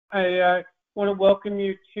I want to welcome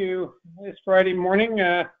you to this Friday morning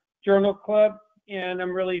Journal Club, and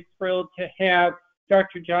I'm really thrilled to have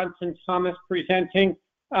Dr. Johnson Thomas presenting.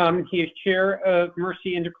 He is chair of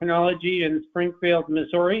Mercy Endocrinology in Springfield,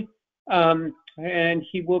 Missouri, and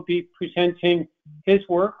he will be presenting his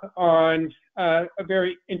work on a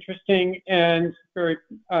very interesting and very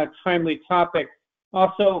timely topic.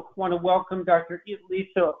 Also want to welcome Dr.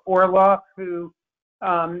 Lisa Orloff, who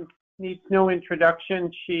needs no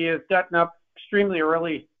introduction. She has gotten up extremely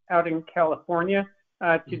early out in California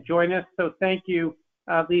to join us. So thank you,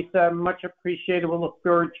 Lisa, much appreciated. We'll look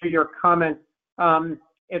forward to your comments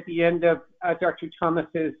at the end of Dr.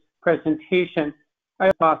 Thomas's presentation,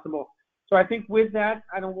 if possible. So I think with that,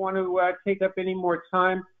 I don't want to take up any more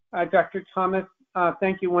time. Dr. Thomas,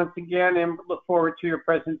 thank you once again, and look forward to your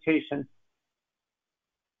presentation.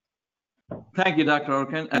 Thank you, Dr.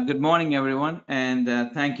 Orkin. Good morning, everyone, and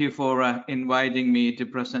thank you for inviting me to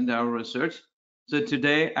present our research. So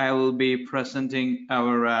today I will be presenting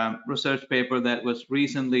our research paper that was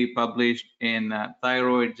recently published in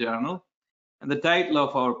Thyroid Journal. And the title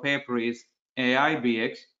of our paper is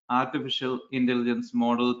AIBx, Artificial Intelligence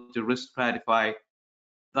Model to Risk Stratify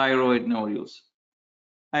Thyroid Nodules.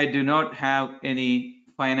 I do not have any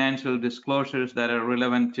financial disclosures that are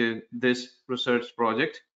relevant to this research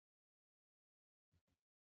project.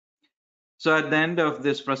 So at the end of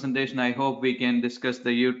this presentation, I hope we can discuss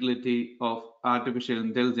the utility of artificial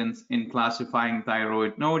intelligence in classifying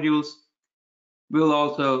thyroid nodules. We'll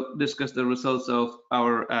also discuss the results of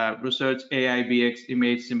our research AIBx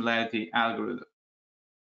image similarity algorithm.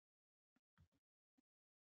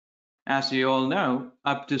 As you all know,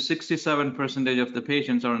 up to 67% of the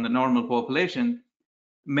patients or in the normal population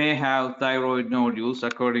may have thyroid nodules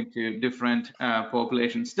according to different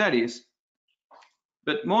population studies.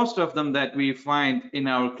 But most of them that we find in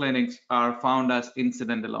our clinics are found as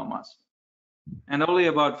incidentalomas. And only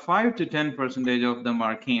about 5 to 10% of them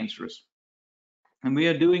are cancerous. And we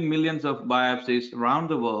are doing millions of biopsies around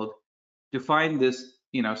the world to find this,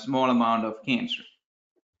 small amount of cancer.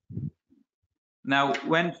 Now,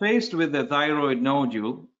 when faced with a thyroid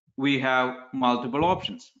nodule, we have multiple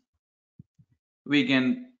options. We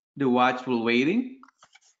can do watchful waiting,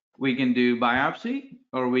 we can do biopsy,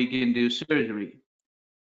 or we can do surgery.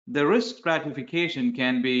 The risk stratification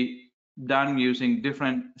can be done using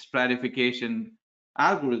different stratification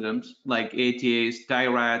algorithms like ATAs,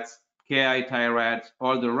 TIRADS, KI TIRADS,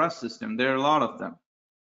 or the RUS system. There are a lot of them.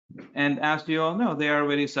 And as you all know, they are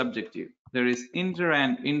very subjective. There is inter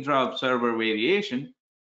and intra-observer variation,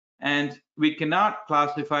 and we cannot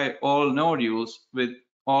classify all nodules with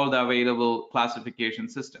all the available classification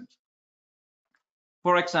systems.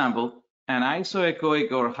 For example, an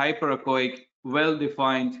isoechoic or hyperechoic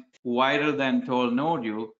well-defined, wider than tall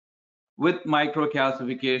nodule with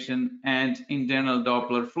microcalcification and internal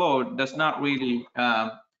Doppler flow does not really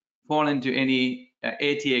fall into any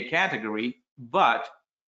ATA category, but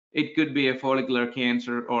it could be a follicular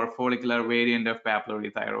cancer or follicular variant of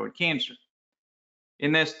papillary thyroid cancer.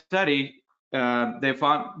 In a study they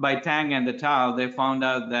found by Tang and al., they found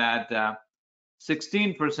out that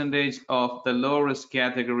 16% of the low risk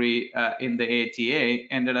category in the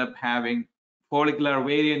ATA ended up having follicular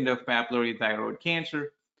variant of papillary thyroid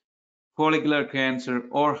cancer, follicular cancer,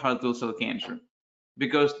 or Hürthle cell cancer,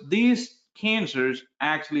 because these cancers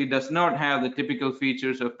actually does not have the typical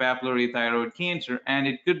features of papillary thyroid cancer, and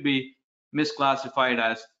it could be misclassified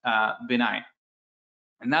as benign.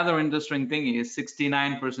 Another interesting thing is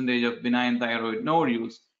 69% of benign thyroid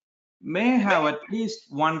nodules may have at least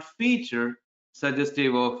one feature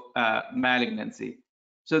suggestive of malignancy.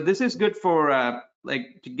 So this is good for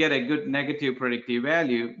to get a good negative predictive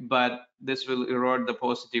value, but this will erode the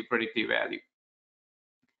positive predictive value.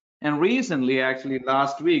 And recently, actually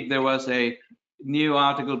last week, there was a new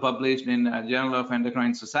article published in Journal of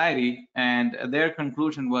Endocrine Society, and their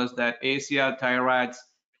conclusion was that ACR TIRADS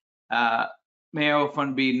may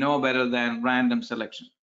often be no better than random selection.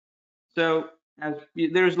 So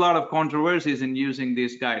there's a lot of controversies in using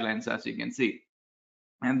these guidelines, as you can see,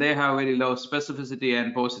 and they have very low specificity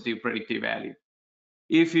and positive predictive value.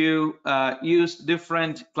 If you use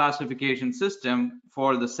different classification system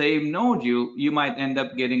for the same nodule, you might end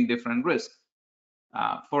up getting different risks.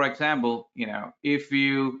 For example, if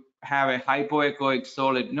you have a hypoechoic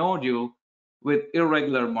solid nodule with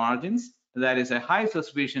irregular margins, that is a high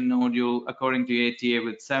suspicion nodule according to ATA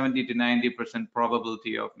with 70 to 90%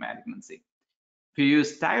 probability of malignancy. If you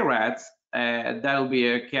use TIRADS, that'll be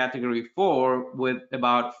a category 4 with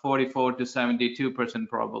about 44 to 72%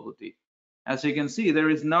 probability. As you can see, there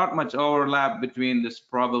is not much overlap between these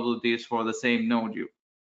probabilities for the same nodule.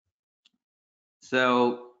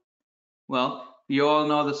 So Well, you all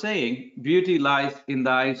know the saying, beauty lies in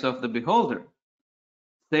the eyes of the beholder.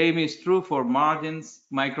 Same is true for margins,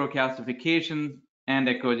 microcalcification, and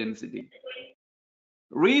echogenicity.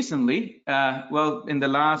 Recently, in the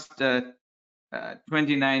last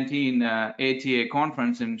 2019 ATA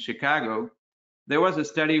conference in Chicago, there was a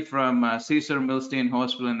study from Cesar Milstein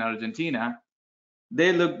Hospital in Argentina.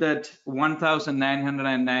 They looked at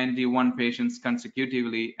 1,991 patients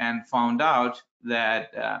consecutively and found out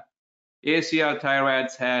that ACR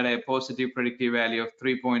thyroids had a positive predictive value of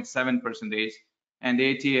 3.7%, and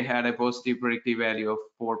ATA had a positive predictive value of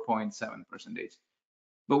 4.7%.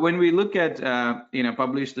 But when we look at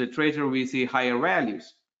published literature, we see higher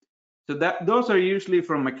values. So those are usually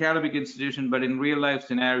from academic institution, but in real life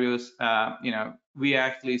scenarios, we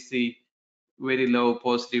actually see very low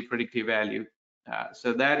positive predictive value.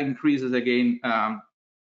 So that increases again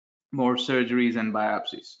more surgeries and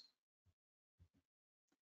biopsies.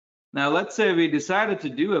 Now let's say we decided to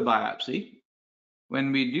do a biopsy.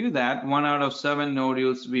 When we do that, 1 out of 7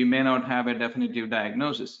 nodules, we may not have a definitive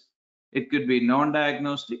diagnosis. It could be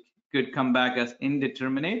non-diagnostic, could come back as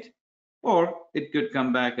indeterminate, or it could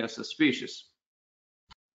come back as suspicious.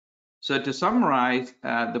 So to summarize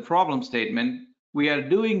the problem statement, we are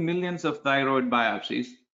doing millions of thyroid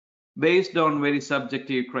biopsies based on very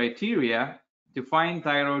subjective criteria to find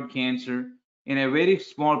thyroid cancer in a very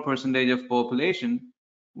small percentage of population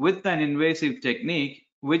with an invasive technique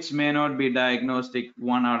which may not be diagnostic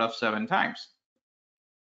 1 out of 7 times.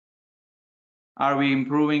 Are we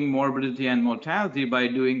improving morbidity and mortality by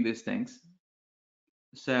doing these things?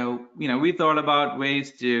 So, we thought about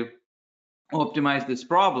ways to optimize this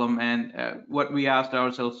problem, and what we asked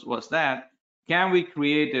ourselves was that, can we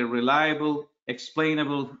create a reliable,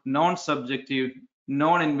 explainable, non-subjective,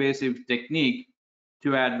 non-invasive technique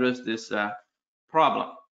to address this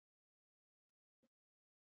problem?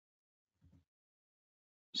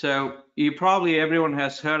 So everyone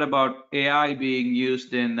has heard about AI being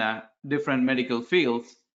used in different medical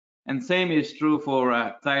fields, and same is true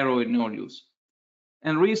for thyroid nodules.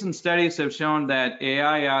 And recent studies have shown that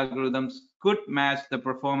AI algorithms could match the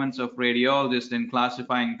performance of radiologists in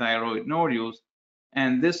classifying thyroid nodules.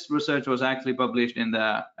 And this research was actually published in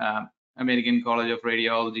the American College of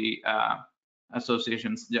Radiology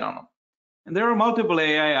Association's journal. And there are multiple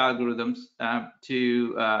AI algorithms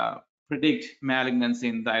to predict malignancy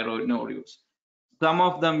in thyroid nodules. Some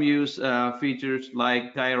of them use features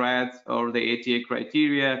like ThyRADS or the ATA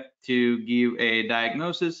criteria to give a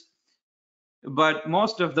diagnosis, but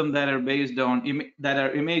most of them that are based on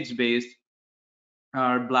image based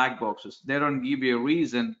are black boxes. They don't give you a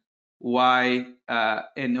reason why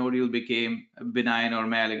a nodule became benign or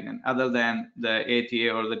malignant other than the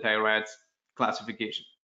ATA or the ThyRADS classification.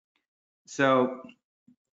 So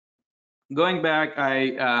going back,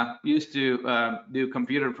 I used to do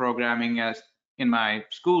computer programming as in my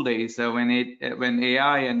school days. So when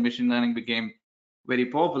AI and machine learning became very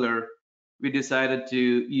popular, we decided to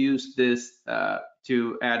use this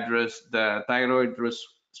to address the thyroid risk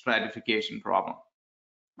stratification problem.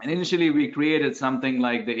 And initially, we created something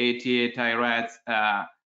like the ATA ThyRADS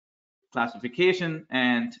classification,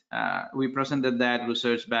 and we presented that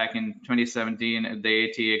research back in 2017 at the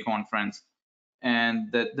ATA conference.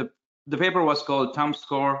 And the paper was called Thompson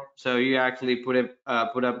score. So you actually put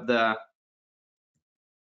up the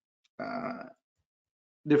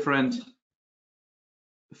different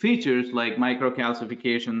features like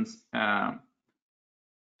microcalcifications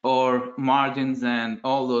or margins and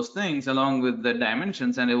all those things along with the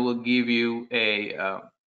dimensions, and it will give you a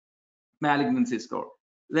malignancy score.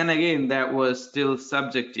 Then again, that was still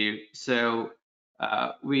subjective, so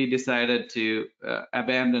we decided to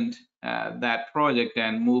abandon that project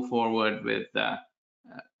and move forward with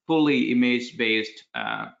fully image-based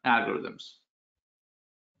algorithms.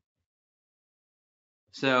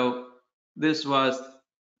 So this was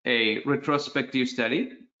a retrospective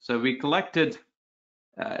study. So we collected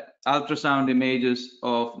ultrasound images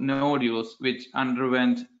of nodules which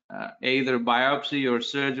underwent either biopsy or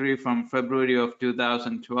surgery from February of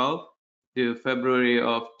 2012 to February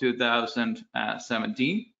of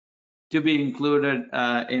 2017. To be included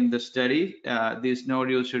in the study, these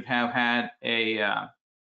nodules should have had a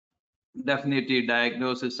definitive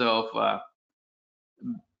diagnosis of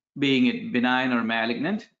being it benign or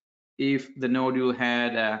malignant. If the nodule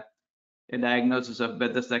had a diagnosis of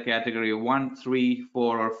Bethesda category 1, 3,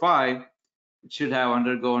 4, or 5, it should have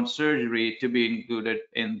undergone surgery to be included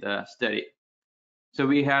in the study. So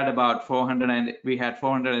we had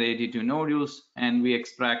 482 nodules, and we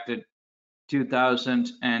extracted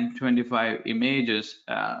 2,025 images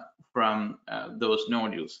from those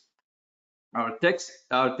nodules. Our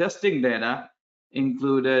testing data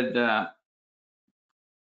included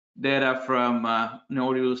data from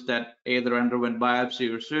nodules that either underwent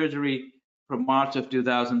biopsy or surgery from March of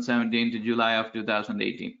 2017 to July of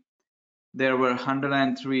 2018. There were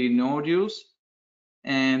 103 nodules,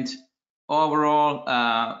 and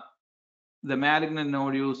overall, the malignant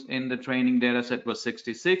nodules in the training data set was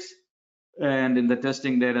 66, and in the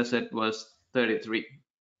testing data set was 33.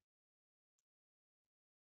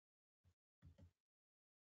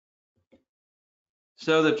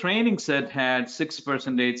 So the training set had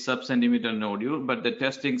 6% sub-centimeter nodule, but the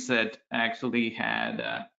testing set actually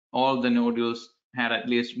had all the nodules had at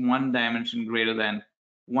least one dimension greater than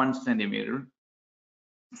 1 centimeter.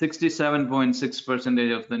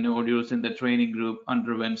 67.6% of the nodules in the training group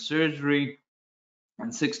underwent surgery,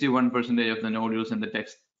 and 61% of the nodules in the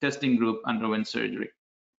testing group underwent surgery.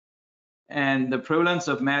 And the prevalence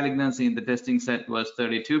of malignancy in the testing set was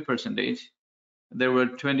 32%. There were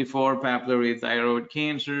 24 papillary thyroid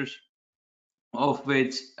cancers, of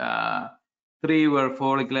which 3 were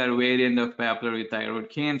follicular variant of papillary thyroid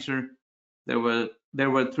cancer. There were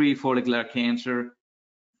 3 follicular cancer,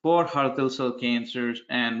 4 Hurthle cell cancers,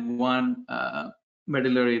 and 1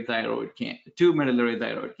 medullary thyroid cancer, 2 medullary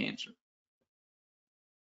thyroid cancer.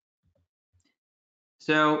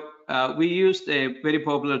 So we used a very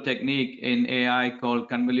popular technique in AI called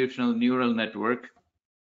convolutional neural network.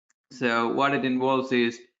 So what it involves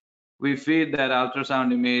is we feed that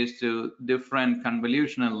ultrasound image to different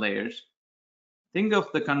convolutional layers. Think of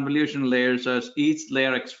the convolution layers as each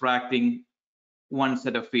layer extracting one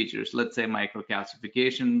set of features, let's say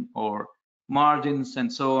microcalcification or margins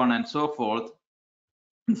and so on and so forth.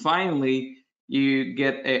 And finally, you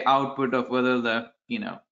get an output of whether the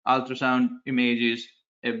ultrasound image is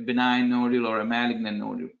a benign nodule or a malignant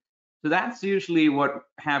nodule. So that's usually what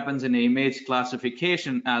happens in an image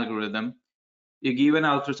classification algorithm. You give an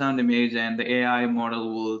ultrasound image and the AI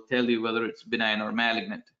model will tell you whether it's benign or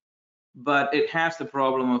malignant. But it has the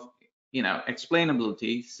problem of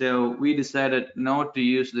explainability. So we decided not to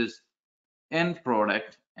use this end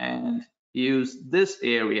product and use this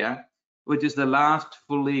area, which is the last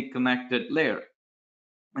fully connected layer.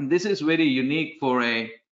 And this is very unique for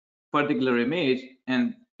a particular image,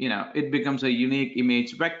 and it becomes a unique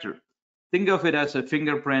image vector. Think of it as a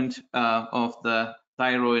fingerprint of the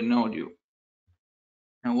thyroid nodule.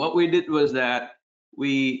 And what we did was that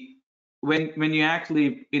when you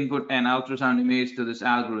actually input an ultrasound image to this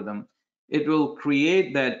algorithm, it will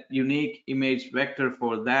create that unique image vector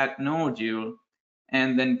for that nodule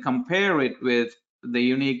and then compare it with the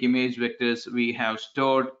unique image vectors we have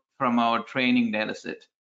stored from our training data set.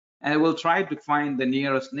 And it will try to find the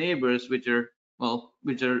nearest neighbors, which are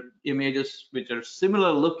images which are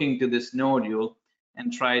similar looking to this nodule,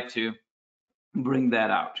 and try to bring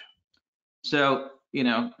that out. So,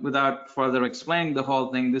 without further explaining the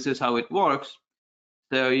whole thing, this is how it works.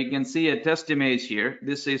 So you can see a test image here.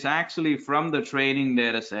 This is actually from the training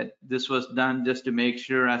data set. This was done just to make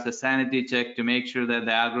sure, as a sanity check, to make sure that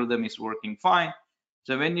the algorithm is working fine.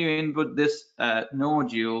 So when you input this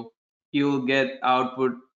nodule, you'll get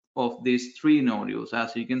output of these 3 nodules.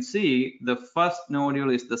 As you can see, the first nodule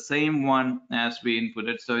is the same one as we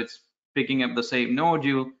inputted, so it's picking up the same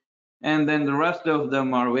nodule, and then the rest of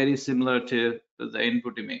them are very similar to the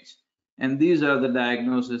input image. And these are the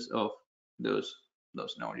diagnoses of those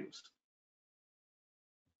nodules.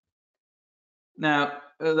 Now,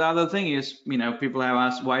 the other thing is, people have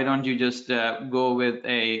asked, why don't you just go with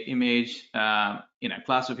a image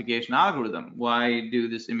classification algorithm? Why do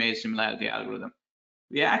this image similarity algorithm?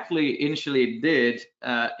 We actually initially did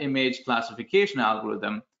image classification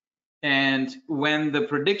algorithm, and when the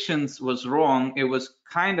predictions was wrong, it was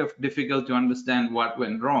kind of difficult to understand what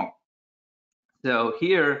went wrong. So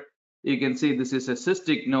here you can see this is a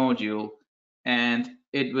cystic nodule, and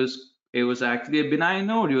it was actually a benign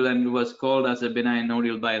nodule, and it was called as a benign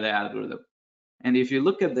nodule by the algorithm. And if you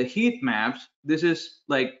look at the heat maps, this is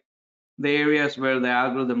like the areas where the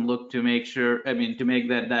algorithm looked to make sure, to make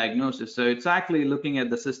that diagnosis. So it's actually looking at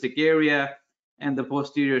the cystic area and the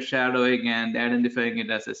posterior shadowing and identifying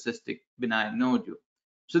it as a cystic benign nodule.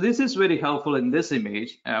 So this is very helpful in this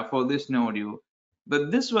image for this nodule.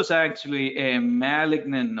 But this was actually a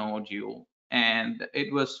malignant nodule, and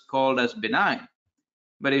it was called as benign.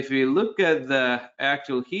 But if you look at the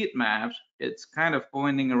actual heat maps, it's kind of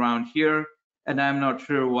pointing around here, and I'm not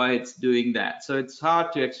sure why it's doing that. So it's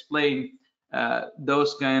hard to explain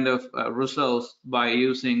those kind of results by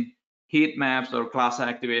using heat maps or class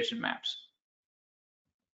activation maps.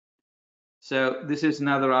 So this is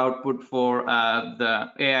another output for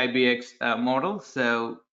the AIBx model.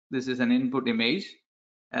 So this is an input image.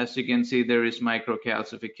 As you can see, there is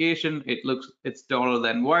microcalcification. It's taller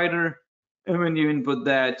than wider. And when you input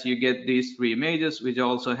that, you get these 3 images, which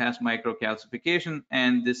also has microcalcification,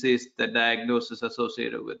 and this is the diagnosis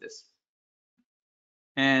associated with this.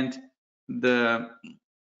 And the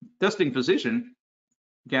testing physician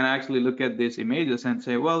can actually look at these images and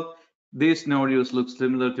say, well, these nodules look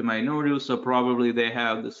similar to my nodules, so probably they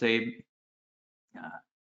have the same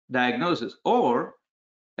diagnosis. Or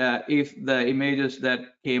if the images that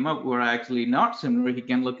came up were actually not similar, he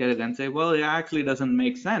can look at it and say, well, it actually doesn't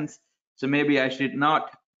make sense, so maybe I should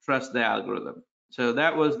not trust the algorithm. So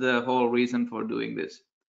that was the whole reason for doing this.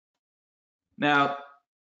 Now,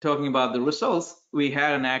 talking about the results, we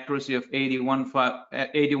had an accuracy of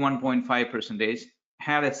 81.5%,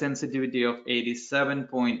 had a sensitivity of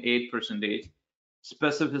 87.8%,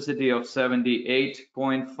 specificity of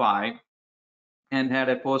 78.5, and had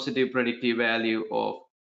a positive predictive value of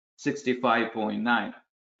 65.9.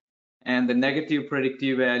 And the negative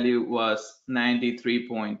predictive value was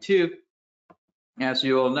 93.2. As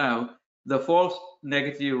you all know, the false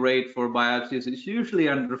negative rate for biopsies is usually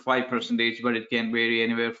under 5%, but it can vary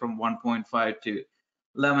anywhere from 1.5 to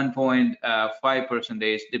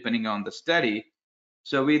 11.5% depending on the study.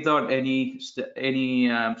 So we thought any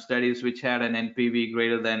studies which had an NPV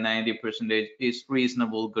greater than 90% is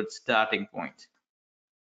reasonable good starting point.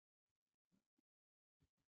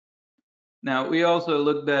 Now we also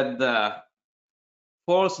looked at the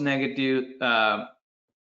false negative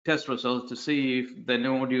test results to see if the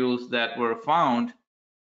nodules that were found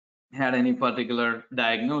had any particular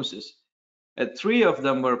diagnosis. 3 of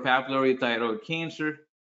them were papillary thyroid cancer,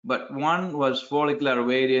 but 1 was follicular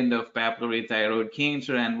variant of papillary thyroid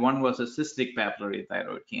cancer, and 1 was a cystic papillary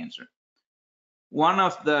thyroid cancer. 1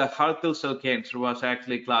 of the Hurthle cell cancer was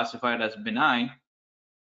actually classified as benign.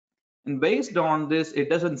 And based on this, it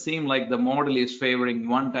doesn't seem like the model is favoring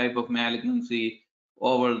one type of malignancy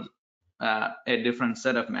over a different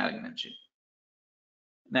set of malignancy.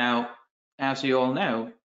 Now, as you all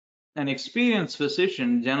know, an experienced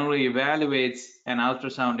physician generally evaluates an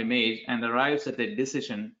ultrasound image and arrives at a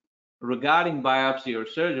decision regarding biopsy or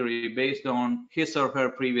surgery based on his or her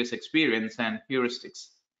previous experience and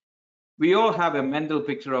heuristics. We all have a mental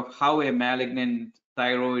picture of how a malignant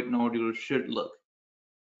thyroid nodule should look.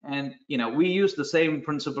 And we use the same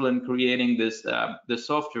principle in creating this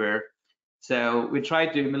software. So we try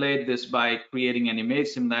to emulate this by creating an image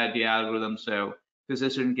similarity algorithm so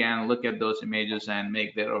physician can look at those images and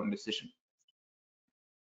make their own decision.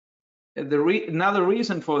 Another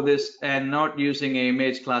reason for this and not using an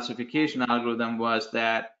image classification algorithm was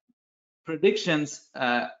that predictions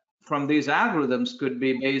from these algorithms could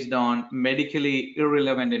be based on medically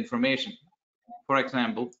irrelevant information. For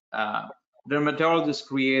example, dermatologists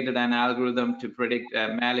created an algorithm to predict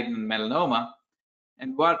malignant melanoma,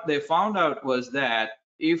 and what they found out was that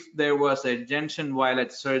if there was a junction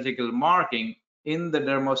violet surgical marking in the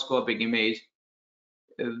dermoscopic image,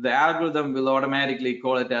 the algorithm will automatically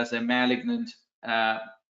call it as a malignant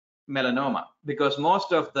melanoma, because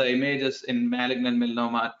most of the images in malignant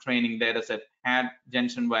melanoma training dataset had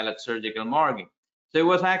junction violet surgical marking. So it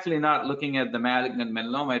was actually not looking at the malignant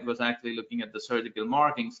melanoma, it was actually looking at the surgical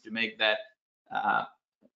markings to make that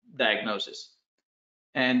diagnosis.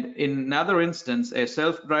 And in another instance, a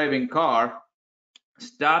self-driving car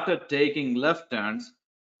started taking left turns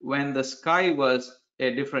when the sky was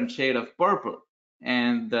a different shade of purple,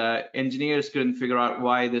 and the engineers couldn't figure out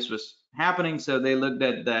why this was happening. So they looked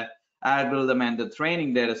at the algorithm and the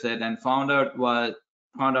training data set and found out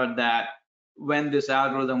that when this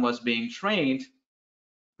algorithm was being trained,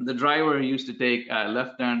 the driver used to take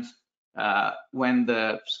left turns when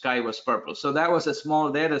the sky was purple. So that was a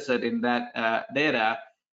small data set in that data,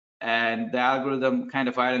 and the algorithm kind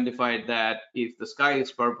of identified that if the sky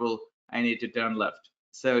is purple, I need to turn left.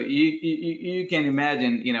 So you can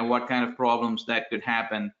imagine, what kind of problems that could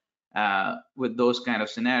happen with those kind of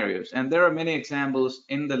scenarios. And there are many examples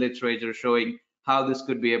in the literature showing how this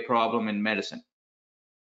could be a problem in medicine.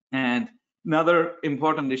 And another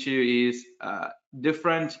important issue is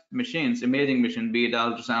different machines, imaging machine, be it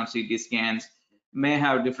ultrasound, CT scans, may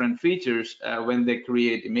have different features when they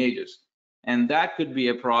create images. And that could be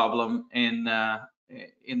a problem in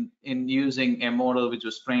using a model which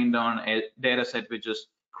was trained on a data set which was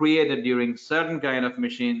created during certain kind of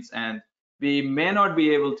machines, and we may not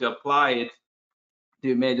be able to apply it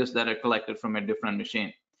to images that are collected from a different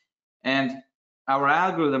machine. And our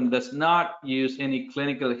algorithm does not use any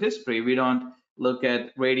clinical history. We don't look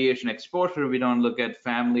at radiation exposure, we don't look at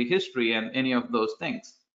family history and any of those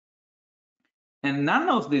things. And none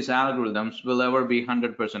of these algorithms will ever be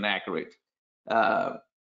 100% accurate.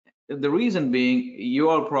 The reason being, you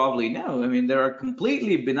all probably know, I mean, there are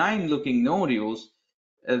completely benign looking nodules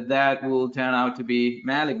that will turn out to be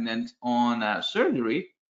malignant on surgery,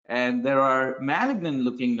 and there are malignant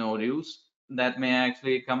looking nodules that may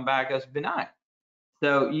actually come back as benign.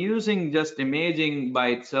 So using just imaging by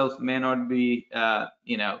itself may not be,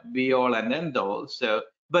 be all and end all. So,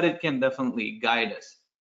 but it can definitely guide us.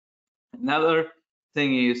 Another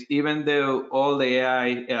thing is, even though all the AI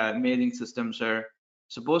imaging systems are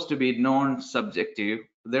supposed to be non-subjective,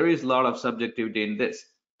 there is a lot of subjectivity in this.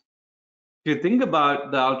 If you think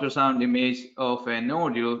about the ultrasound image of a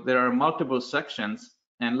nodule, there are multiple sections.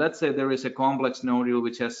 And let's say there is a complex nodule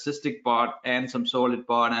which has cystic part and some solid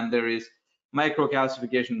part, and there is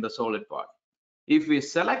microcalcification in the solid part. If we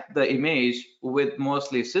select the image with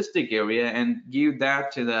mostly cystic area and give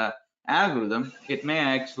that to the algorithm, it may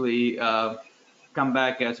actually come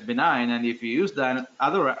back as benign. And if you use that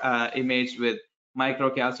other image with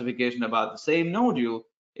microcalcification about the same nodule,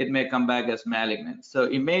 it may come back as malignant. So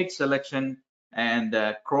image selection and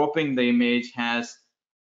cropping the image has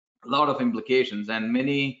a lot of implications, and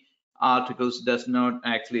many articles does not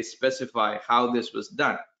actually specify how this was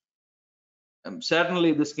done.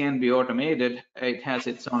 Certainly this can be automated. It has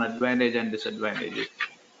its own advantage and disadvantages.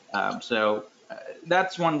 So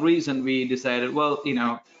that's one reason we decided, well,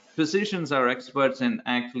 physicians are experts in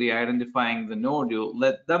actually identifying the nodule.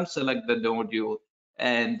 Let them select the nodule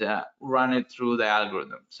and run it through the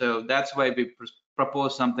algorithm. So that's why we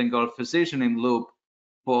propose something called physician in loop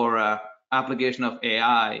for application of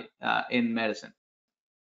AI in medicine.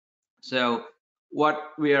 So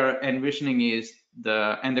what we are envisioning is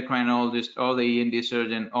the endocrinologist or the ENT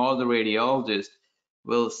surgeon or the radiologist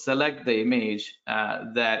will select the image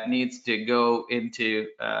that needs to go into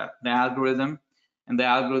the algorithm, and the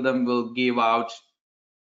algorithm will give out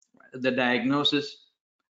the diagnosis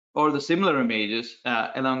or the similar images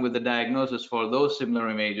along with the diagnosis for those similar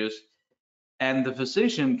images, and the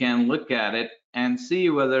physician can look at it and see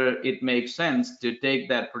whether it makes sense to take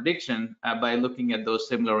that prediction by looking at those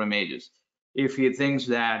similar images. If he thinks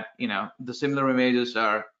that the similar images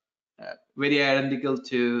are very identical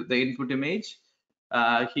to the input image,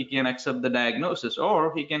 he can accept the diagnosis,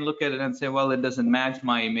 or he can look at it and say, well, it doesn't match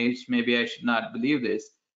my image, maybe I should not believe this,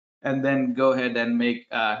 and then go ahead and make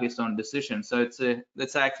his own decision. So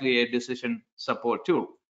it's actually a decision support tool.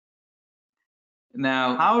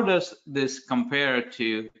 Now, how does this compare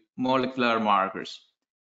to molecular markers?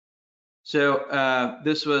 So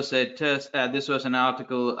this was a test. This was an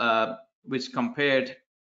article which compared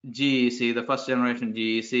GEC, the first generation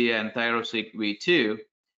GEC, and Thyroseq V2,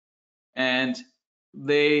 and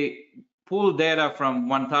they pulled data from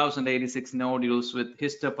 1,086 nodules with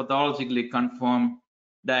histopathologically confirmed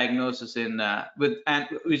diagnosis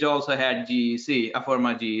which also had GEC,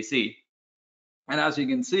 Afirma GEC. And as you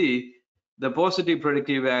can see, the positive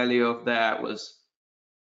predictive value of that was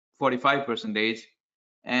 45%,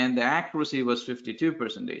 and the accuracy was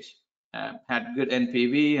 52%. Had good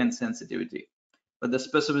NPV and sensitivity, but the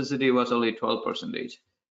specificity was only 12%.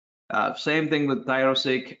 Same thing with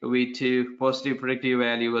Thyroseq V2, positive predictive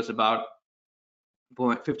value was about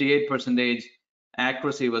 58%,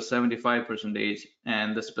 accuracy was 75%,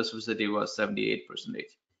 and the specificity was 78%.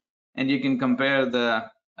 And you can compare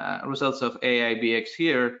the results of AIBx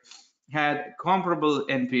here, had comparable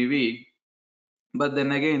NPV, but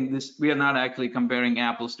then again, we are not actually comparing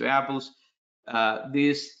apples to apples.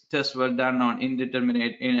 These tests were done on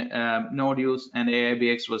indeterminate nodules, and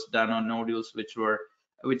AIBx was done on nodules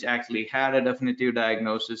which actually had a definitive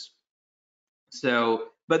diagnosis. So,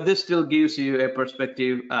 but this still gives you a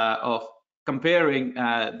perspective of comparing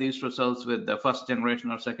these results with the first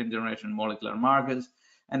generation or second generation molecular markers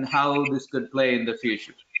and how this could play in the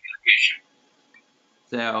future.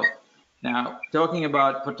 So now, talking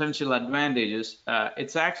about potential advantages,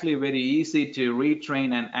 it's actually very easy to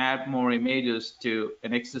retrain and add more images to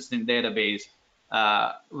an existing database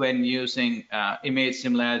when using image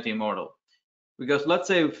similarity model. Because let's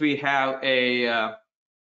say if we have a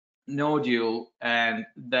nodule and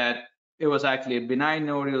that it was actually a benign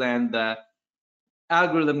nodule and the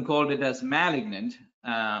algorithm called it as malignant,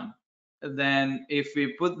 then if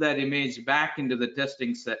we put that image back into the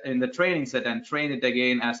testing set, in the training set, and train it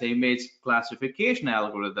again as an image classification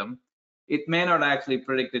algorithm, it may not actually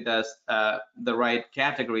predict it as the right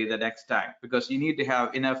category the next time, because you need to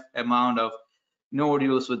have enough amount of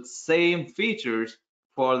nodules with same features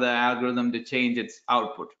for the algorithm to change its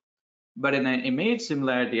output. But in an image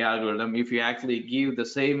similarity algorithm, if you actually give the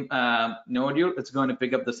same nodule, it's going to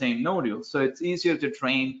pick up the same nodule. So it's easier to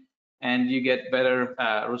train, and you get better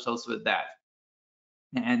results with that.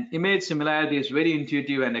 And image similarity is very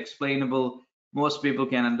intuitive and explainable most people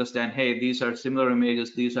can understand, hey, these are similar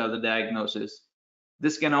images, these are the diagnoses.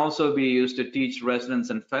 This can also be used to teach residents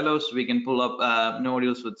and fellows. We can pull up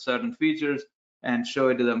nodules with certain features and show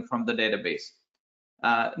it to them from the database.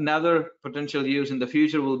 Another potential use in the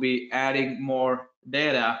future will be adding more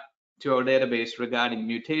data to our database regarding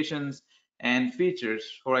mutations and features.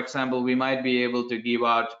 For example, we might be able to give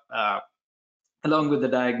out, along with the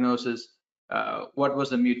diagnosis, what was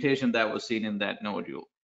the mutation that was seen in that nodule.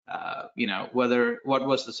 What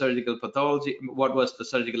was the surgical pathology, what was the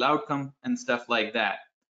surgical outcome, and stuff like that.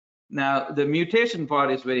 Now, the mutation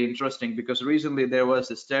part is very interesting because recently there was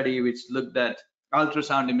a study which looked at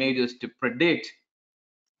ultrasound images to predict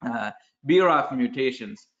BRAF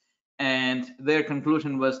mutations, and their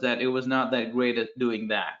conclusion was that it was not that great at doing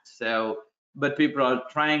that. So, but people are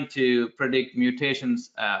trying to predict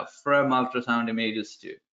mutations from ultrasound images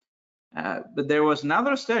too. But there was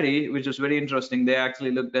another study which was very interesting. They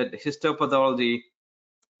actually looked at histopathology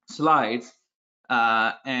slides,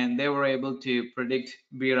 and they were able to predict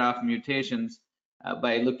BRAF mutations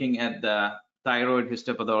by looking at the thyroid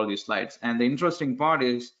histopathology slides. And the interesting part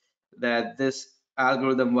is that this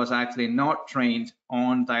algorithm was actually not trained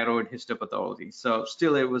on thyroid histopathology. So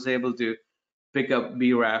still it was able to pick up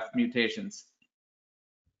BRAF mutations.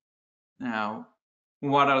 Now,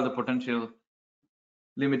 what are the potential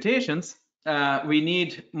limitations? We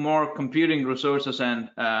need more computing resources and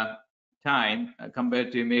time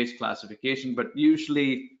compared to image classification, but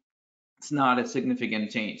usually it's not a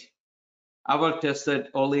significant change. Our test set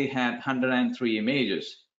only had 103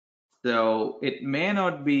 images, so it may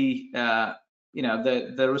not be,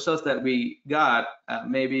 the results that we got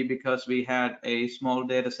maybe because we had a small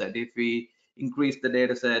data set. If we increase the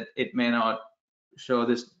data set, it may not show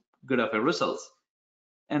this good of a results.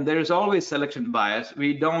 And there is always selection bias.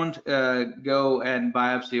 We don't go and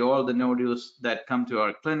biopsy all the nodules that come to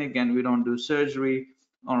our clinic, and we don't do surgery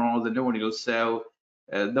on all the nodules. So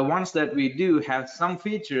the ones that we do have some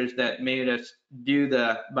features that made us do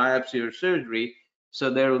the biopsy or surgery. So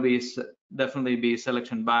there will be definitely be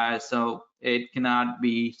selection bias. So it cannot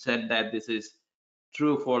be said that this is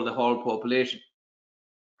true for the whole population.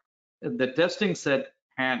 The testing set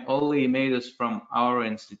had only images from our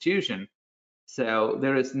institution. So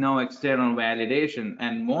there is no external validation,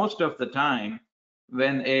 and most of the time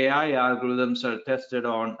when AI algorithms are tested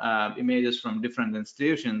on images from different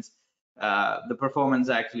institutions, the performance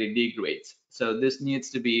actually degrades. So this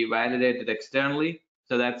needs to be validated externally.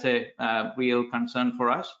 So that's a real concern for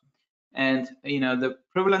us. And the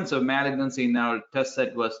prevalence of malignancy in our test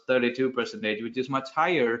set was 32%, which is much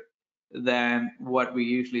higher than what we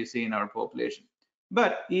usually see in our population.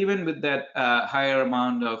 But even with that higher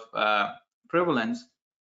amount of prevalence,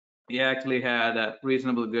 we actually had a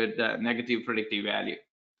reasonable good negative predictive value.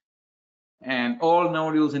 And all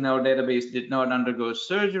nodules in our database did not undergo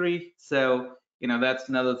surgery. So, that's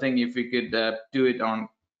another thing. If we could do it on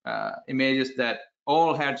images that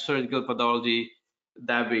all had surgical pathology,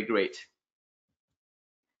 that'd be great.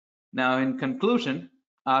 Now, in conclusion,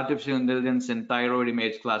 artificial intelligence in thyroid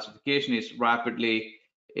image classification is rapidly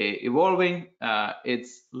evolving.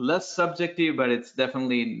 It's less subjective, but it's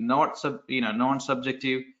definitely not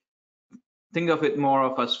non-subjective. Think of it more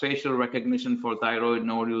of a spatial recognition for thyroid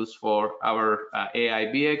nodules for our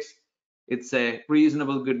AIBx. It's a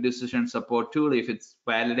reasonable good decision support tool if it's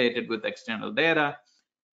validated with external data.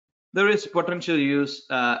 There is potential use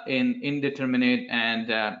in indeterminate and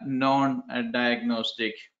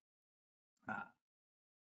non-diagnostic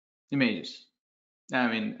images.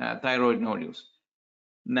 Thyroid nodules.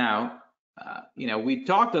 Now, we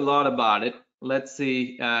talked a lot about it. Let's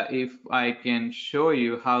see if I can show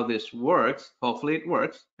you how this works. Hopefully it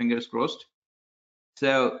works, fingers crossed.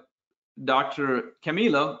 So Dr.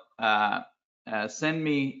 Camilo sent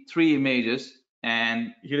me 3 images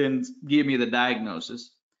and he didn't give me the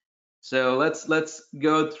diagnosis. So let's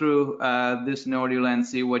go through this nodule and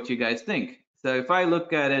see what you guys think. So if I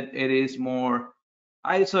look at it, it is more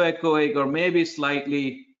isoechoic or maybe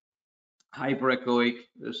slightly hyperechoic.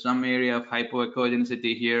 There's some area of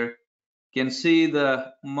hypoechogenicity here. You can see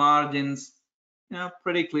the margins,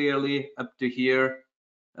 pretty clearly up to here.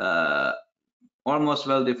 Almost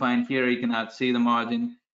well defined here. You cannot see the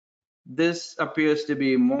margin. This appears to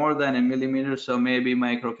be more than 1 millimeter, so maybe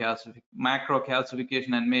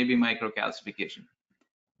macrocalcification and maybe microcalcification.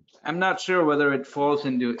 I'm not sure whether it falls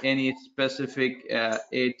into any specific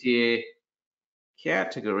ATA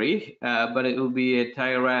category, but it will be a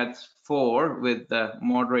TIRADS 4 with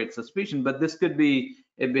moderate suspicion. But this could be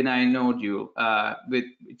a benign nodule which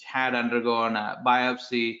had undergone a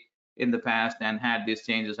biopsy in the past and had these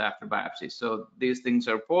changes after biopsy. So these things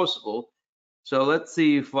are possible. So let's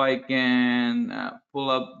see if I can pull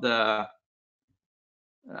up the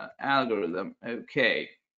algorithm. Okay,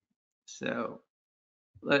 so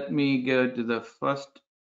let me go to the first.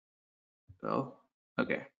 Oh,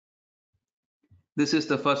 okay. This is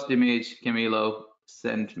the first image Camilo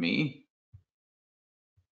sent me.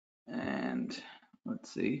 And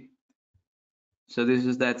let's see. So this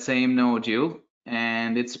is that same nodule,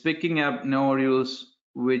 and it's picking up nodules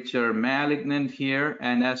which are malignant here.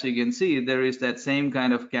 And as you can see, there is that same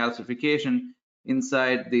kind of calcification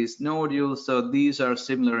inside these nodules. So these are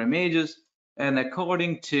similar images. And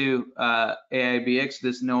according to AIBx,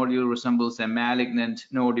 this nodule resembles a malignant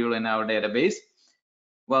nodule in our database.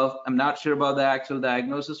 Well, I'm not sure about the actual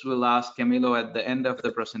diagnosis. We'll ask Camilo at the end of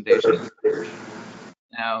the presentation.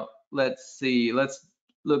 Now, let's see. Let's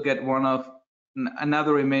look at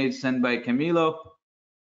another image sent by Camilo.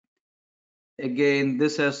 Again,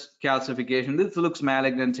 this has calcification. This looks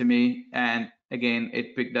malignant to me. And again,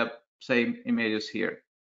 it picked up same images here.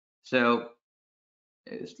 So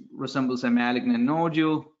it resembles a malignant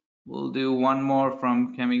nodule. We'll do one more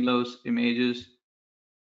from Camilo's images.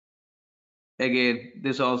 Again,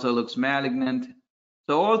 this also looks malignant.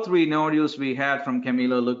 So all three nodules we had from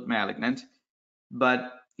Camilo looked malignant,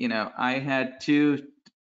 but I had two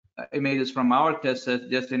images from our test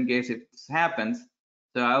set just in case it happens.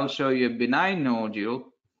 So I'll show you a benign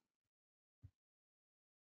nodule.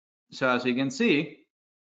 So as you can see,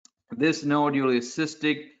 this nodule is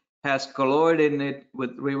cystic, has colloid in it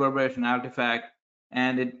with reverberation artifact,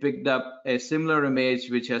 and it picked up a similar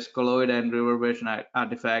image which has colloid and reverberation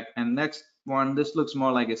artifact. And next one, this looks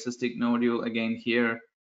more like a cystic nodule again here,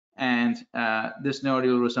 and this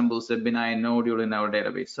nodule resembles a benign nodule in our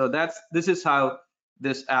database. So this is how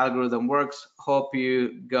this algorithm works. Hope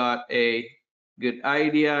you got a good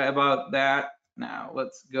idea about that. Now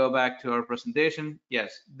let's go back to our presentation.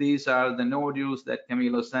 Yes, these are the nodules that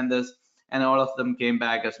Camilo sent us, and all of them came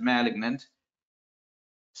back as malignant.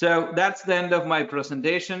 So that's the end of my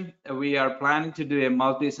presentation. We are planning to do a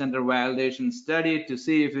multi-center validation study to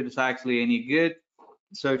see if it is actually any good.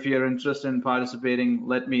 So if you're interested in participating,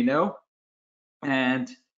 let me know. And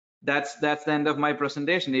that's the end of my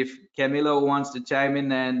presentation. If Camilo wants to chime in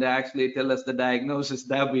and actually tell us the diagnosis,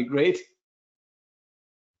 that would be great.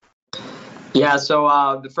 Yeah,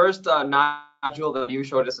 so the first nodule that you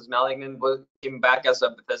showed us as malignant came back as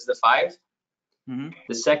a Bethesda 5.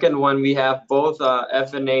 The second one, we have both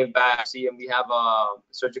FNA biopsy and we have a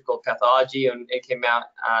surgical pathology, and it came out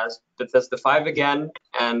as Bethesda 5 again,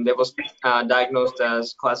 and it was diagnosed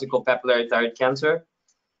as classical papillary thyroid cancer.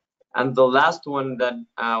 And the last one that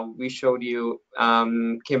we showed you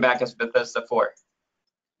came back as Bethesda 4.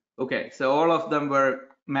 Okay, so all of them were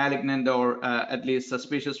malignant or at least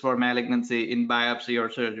suspicious for malignancy in biopsy or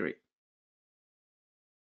surgery.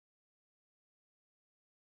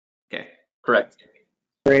 Okay. Correct.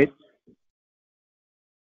 Great.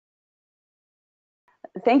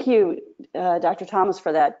 Thank you, Dr. Thomas,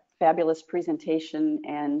 for that fabulous presentation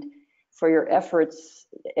and for your efforts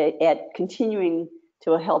at continuing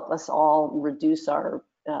to help us all reduce our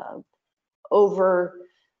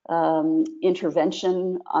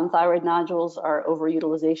intervention on thyroid nodules, our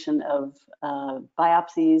overutilization of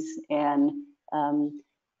biopsies, and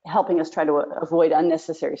helping us try to avoid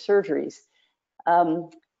unnecessary surgeries.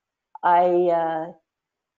 I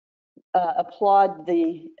applaud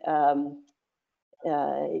the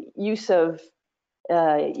use of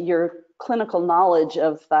your clinical knowledge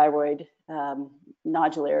of thyroid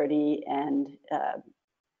nodularity and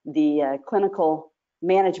the clinical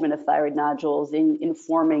management of thyroid nodules in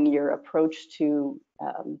informing your approach to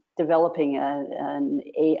developing an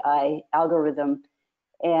AI algorithm.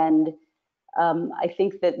 And I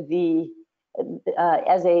think that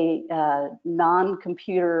as a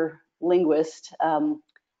non-computer linguist,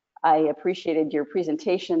 I appreciated your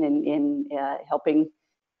presentation in helping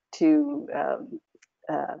to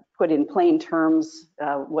put in plain terms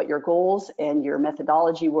what your goals and your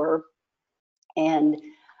methodology were. And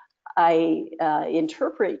I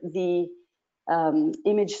interpret the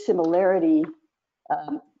image similarity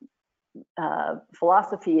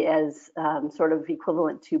philosophy as sort of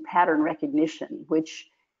equivalent to pattern recognition, which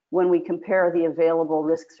when we compare the available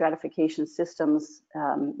risk stratification systems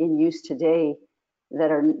in use today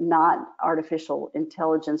that are not artificial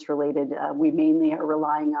intelligence related, we mainly are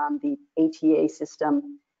relying on the ATA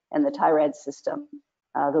system and the TIRAD system.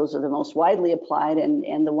 Those are the most widely applied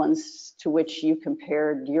and the ones to which you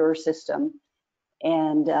compared your system.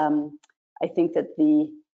 And I think that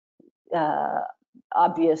the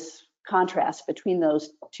obvious contrast between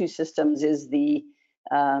those two systems is the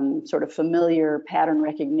sort of familiar pattern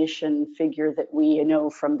recognition figure that we know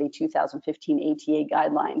from the 2015 ATA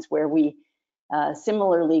guidelines, where we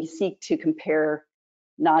similarly seek to compare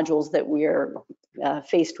nodules that we're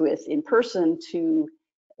faced with in person to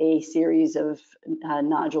a series of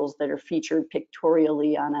nodules that are featured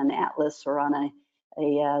pictorially on an atlas or on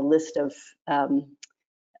a list of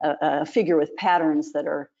a figure with patterns that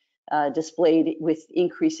are displayed with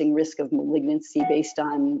increasing risk of malignancy based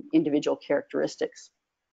on individual characteristics.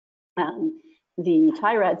 The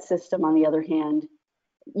TIRAD system, on the other hand,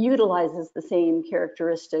 utilizes the same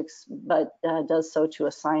characteristics, but does so to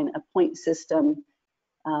assign a point system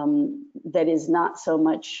that is not so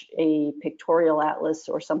much a pictorial atlas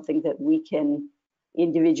or something that we can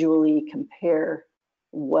individually compare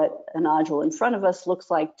what a nodule in front of us looks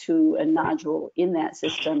like to a nodule in that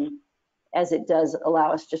system, as it does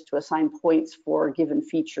allow us just to assign points for given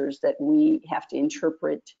features that we have to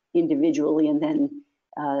interpret individually and then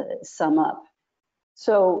sum up.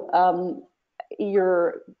 So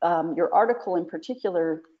your article in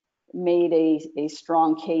particular made a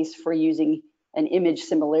strong case for using an image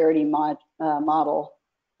similarity model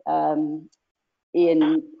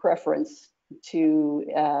in preference to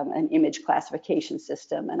an image classification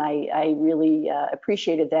system, and I really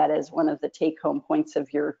appreciated that as one of the take-home points of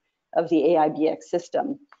the AIBx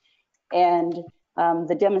system. And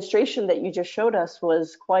the demonstration that you just showed us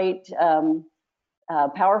was quite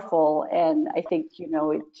powerful, and I think, you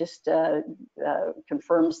know, it just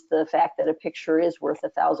confirms the fact that a picture is worth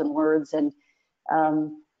 1,000 words. And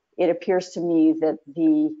it appears to me that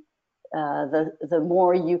the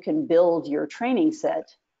more you can build your training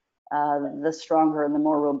set, the stronger and the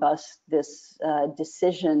more robust this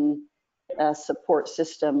decision support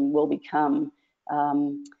system will become.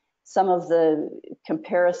 Some of the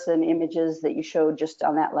comparison images that you showed just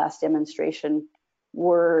on that last demonstration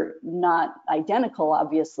were not identical,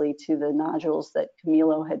 obviously, to the nodules that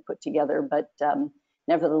Camilo had put together, but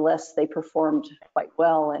nevertheless, they performed quite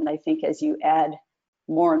well. And I think as you add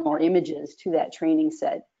more and more images to that training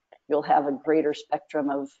set, you'll have a greater spectrum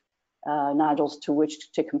of nodules to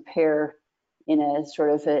which to compare in a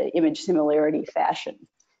sort of a image similarity fashion.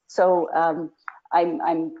 So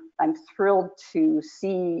I'm thrilled to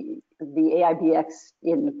see the AIBx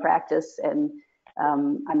in practice, and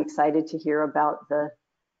I'm excited to hear about the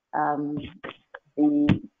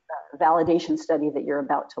validation study that you're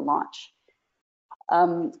about to launch.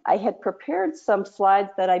 I had prepared some slides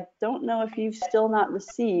that I don't know if you've still not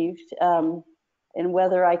received, and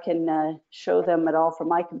whether I can show them at all from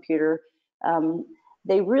my computer.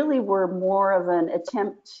 They really were more of an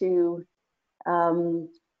attempt to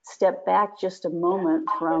step back just a moment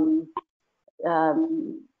from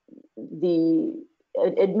the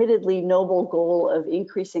admittedly noble goal of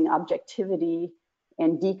increasing objectivity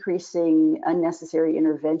and decreasing unnecessary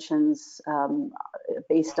interventions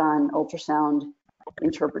based on ultrasound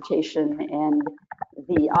interpretation and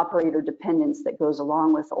the operator dependence that goes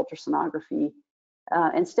along with ultrasonography,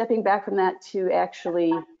 and stepping back from that to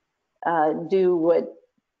actually do what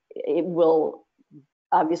it will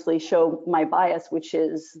obviously show my bias, which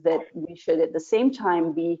is that we should at the same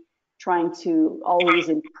time be trying to always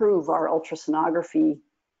improve our ultrasonography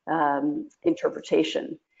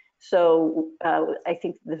interpretation. So I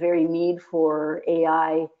think the very need for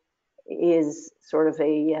AI is sort of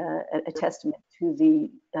a testament to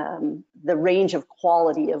the range of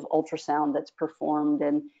quality of ultrasound that's performed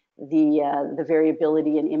and the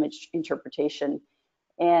variability in image interpretation.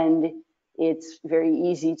 And it's very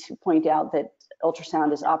easy to point out that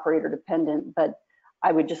ultrasound is operator dependent, but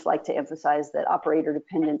I would just like to emphasize that operator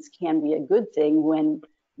dependence can be a good thing when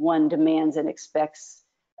one demands and expects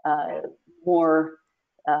more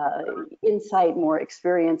insight, more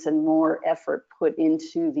experience, and more effort put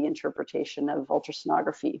into the interpretation of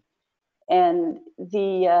ultrasonography. And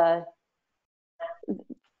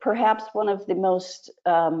perhaps one of the most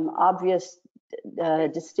obvious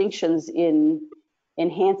distinctions in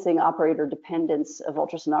enhancing operator dependence of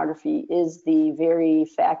ultrasonography is the very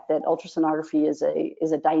fact that ultrasonography is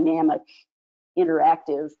a dynamic,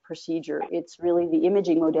 interactive procedure. It's really the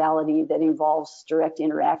imaging modality that involves direct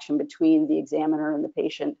interaction between the examiner and the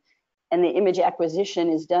patient. And the image acquisition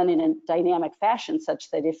is done in a dynamic fashion such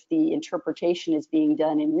that if the interpretation is being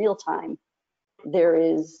done in real time, there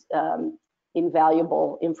is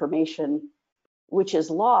invaluable information which is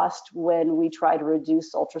lost when we try to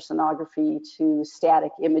reduce ultrasonography to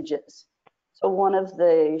static images. So one of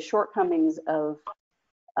the shortcomings of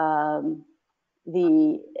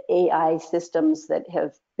the AI systems that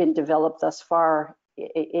have been developed thus far,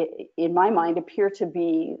 in my mind, appear to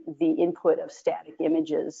be the input of static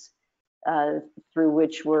images through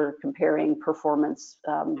which we're comparing performance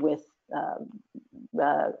with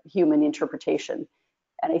human interpretation.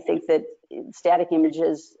 And I think that static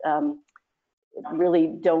images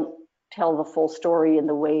really don't tell the full story in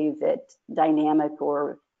the way that dynamic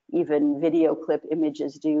or even video clip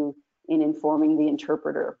images do in informing the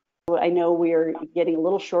interpreter. I know we are getting a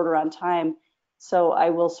little shorter on time, so I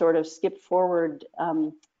will sort of skip forward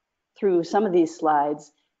through some of these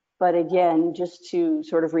slides. But again, just to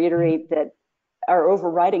sort of reiterate that our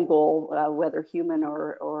overriding goal, whether human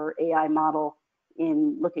or AI model,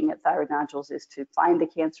 in looking at thyroid nodules is to find the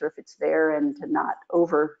cancer if it's there and to not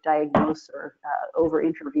over-diagnose or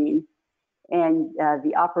over-intervene. And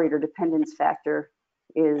the operator dependence factor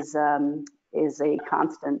is a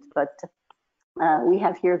constant, but we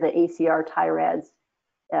have here the ACR TIRADS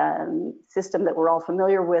system that we're all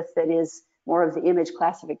familiar with, that is more of the image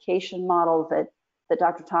classification model that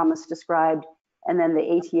Dr. Thomas described, and then the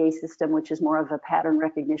ATA system, which is more of a pattern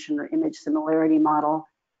recognition or image similarity model,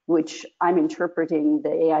 which I'm interpreting the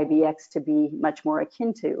AIBx to be much more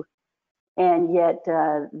akin to. And yet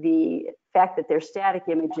the fact that they're static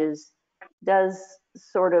images does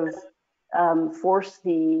sort of force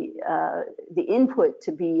the input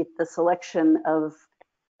to be the selection of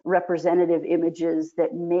representative images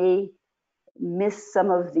that may miss some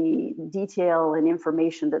of the detail and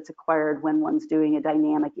information that's acquired when one's doing a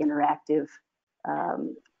dynamic interactive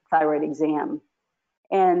thyroid exam.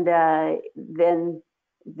 And then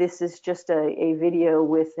this is just a video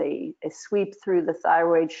with a sweep through the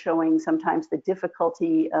thyroid, showing sometimes the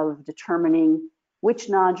difficulty of determining which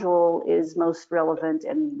nodule is most relevant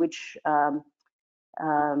and which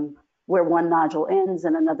where one nodule ends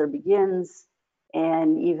and another begins,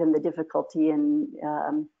 and even the difficulty in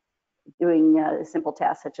doing simple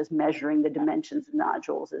tasks such as measuring the dimensions of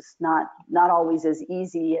nodules is not always as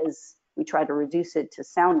easy as we try to reduce it to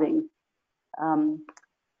sounding.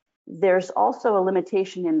 There's also a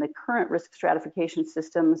limitation in the current risk stratification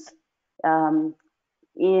systems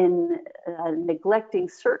in neglecting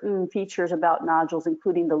certain features about nodules,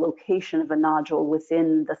 including the location of a nodule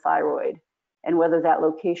within the thyroid, and whether that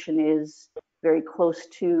location is very close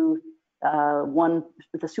to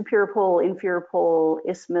the superior pole, inferior pole,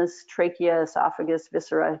 isthmus, trachea, esophagus,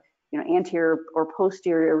 viscera, anterior or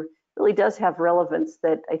posterior, really does have relevance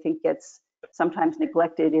that I think gets sometimes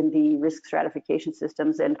neglected in the risk stratification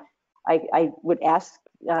systems. And I would ask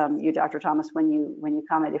you, Dr. Thomas, when you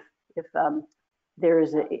comment, if there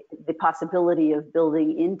is the possibility of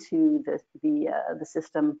building into the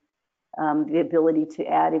system the ability to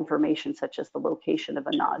add information such as the location of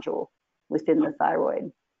a nodule within the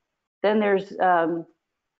thyroid. Then there's, I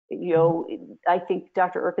think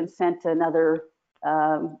Dr. Erkin sent another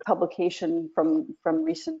publication from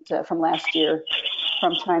last year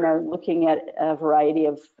from China, looking at a variety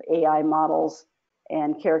of AI models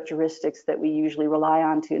and characteristics that we usually rely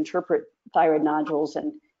on to interpret thyroid nodules.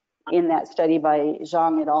 And in that study by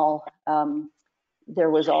Zhang et al., there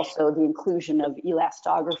was also the inclusion of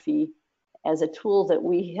elastography as a tool that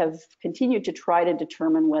we have continued to try to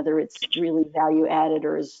determine whether it's really value added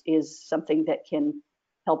or is something that can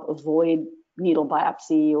help avoid needle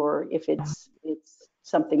biopsy, or if it's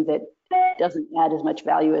something that doesn't add as much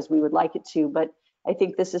value as we would like it to. But I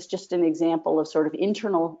think this is just an example of sort of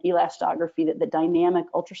internal elastography, that the dynamic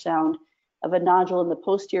ultrasound of a nodule in the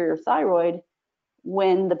posterior thyroid,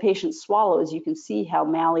 when the patient swallows, you can see how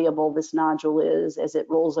malleable this nodule is as it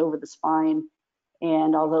rolls over the spine.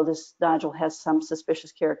 And although this nodule has some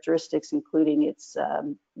suspicious characteristics, including its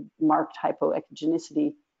marked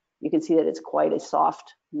hypoechogenicity, you can see that it's quite a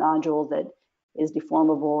soft nodule that is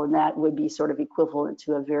deformable, and that would be sort of equivalent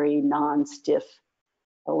to a very non-stiff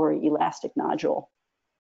or elastic nodule.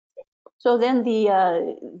 So then the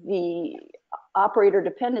operator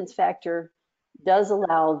dependence factor does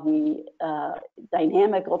allow the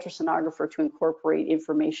dynamic ultrasonographer to incorporate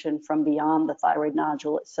information from beyond the thyroid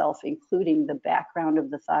nodule itself, including the background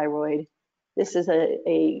of the thyroid. This is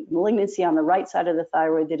a malignancy on the right side of the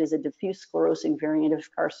thyroid that is a diffuse sclerosing variant of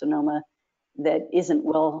carcinoma that isn't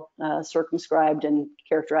well circumscribed and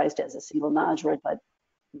characterized as a single nodule, but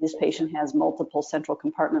this patient has multiple central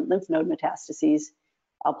compartment lymph node metastases.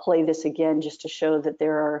 I'll play this again just to show that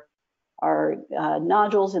there are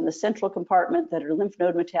nodules in the central compartment that are lymph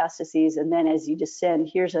node metastases, and then as you descend,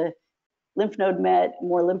 here's a lymph node met,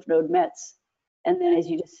 more lymph node mets, and then as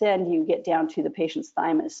you descend, you get down to the patient's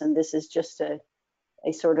thymus, and this is just a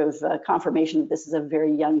sort of confirmation that this is a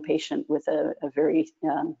very young patient with a very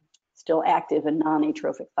still active and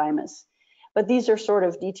non-atrophic thymus. But these are sort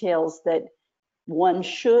of details that one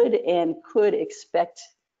should and could expect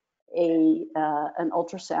an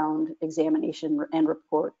ultrasound examination and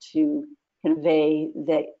report to convey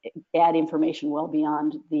that, add information well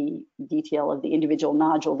beyond the detail of the individual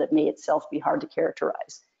nodule that may itself be hard to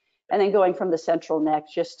characterize. And then going from the central neck,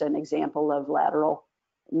 just an example of lateral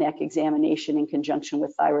neck examination in conjunction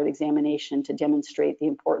with thyroid examination to demonstrate the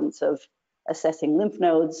importance of assessing lymph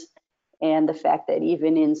nodes and the fact that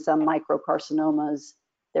even in some microcarcinomas,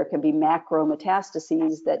 there can be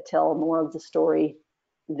macrometastases that tell more of the story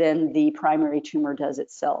than the primary tumor does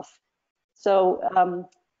itself. So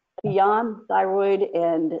beyond thyroid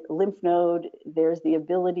and lymph node, there's the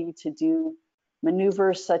ability to do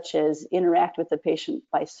maneuvers such as interact with the patient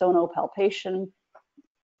by sonopalpation.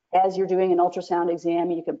 As you're doing an ultrasound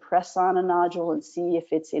exam, you can press on a nodule and see if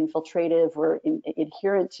it's infiltrative or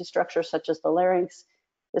adherent to structures such as the larynx.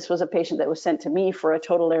 This was a patient that was sent to me for a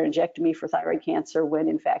total laryngectomy for thyroid cancer when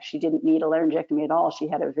in fact she didn't need a laryngectomy at all. She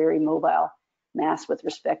had a very mobile mass with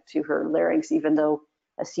respect to her larynx, even though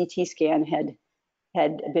a CT scan had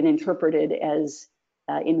been interpreted as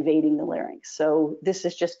invading the larynx. So this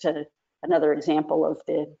is just another example of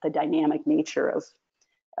the dynamic nature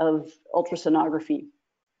of ultrasonography.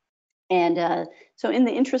 And so in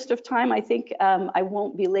the interest of time, I think I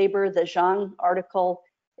won't belabor the Zhang article,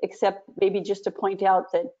 except maybe just to point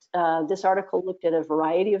out that this article looked at a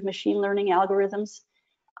variety of machine learning algorithms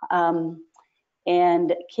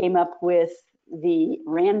and came up with the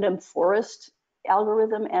random forest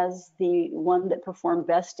algorithm as the one that performed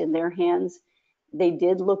best in their hands. They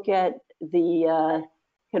did look at the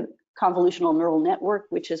convolutional neural network,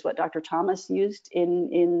 which is what Dr. Thomas used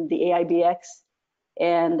in the AIBx,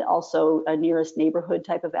 and also a nearest neighborhood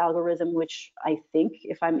type of algorithm, which I think,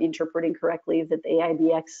 if I'm interpreting correctly, that the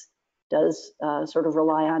AIBx does sort of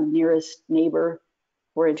rely on nearest neighbor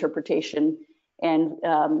for interpretation. And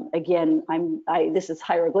again, this is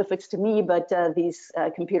hieroglyphics to me, but these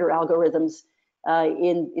computer algorithms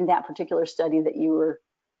in that particular study that you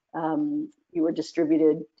were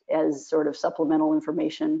distributed as sort of supplemental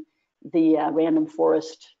information, the random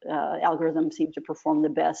forest algorithm seemed to perform the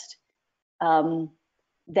best.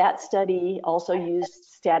 That study also used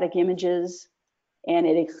static images, and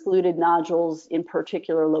it excluded nodules in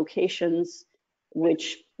particular locations,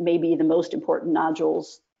 which may be the most important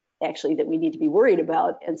nodules actually that we need to be worried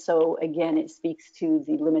about. And so again, it speaks to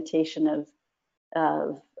the limitation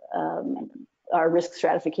of our risk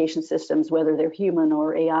stratification systems, whether they're human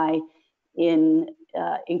or AI, in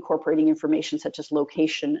incorporating information such as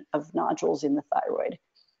location of nodules in the thyroid.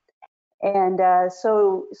 And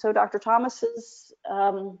so Dr. Thomas's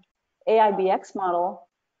AIBx model,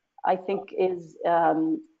 I think, is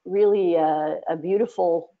really a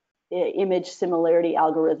beautiful image similarity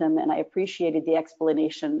algorithm, and I appreciated the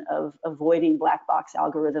explanation of avoiding black box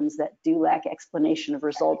algorithms that do lack explanation of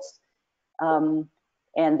results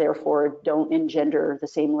and therefore don't engender the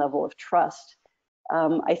same level of trust.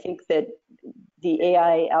 I think that the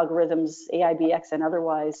AI algorithms, AIBx and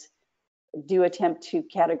otherwise, do attempt to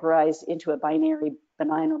categorize into a binary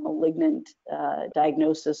benign or malignant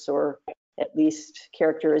diagnosis, or at least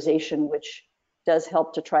characterization, which does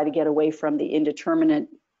help to try to get away from the indeterminate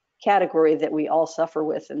category that we all suffer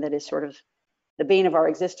with, and that is sort of the bane of our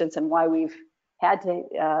existence, and why we've had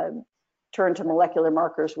to turn to molecular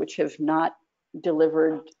markers which have not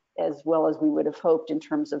delivered as well as we would have hoped in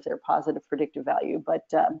terms of their positive predictive value. But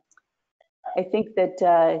I think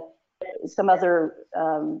that some other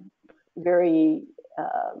very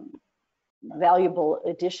valuable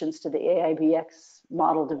additions to the AIBx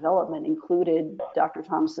model development included Dr.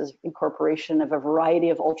 Thomas's incorporation of a variety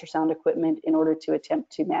of ultrasound equipment in order to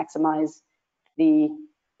attempt to maximize the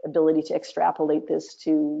ability to extrapolate this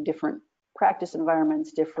to different practice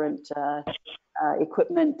environments, different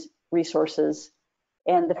equipment resources,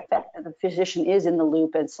 and the fact that the physician is in the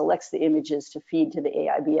loop and selects the images to feed to the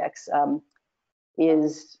AIBx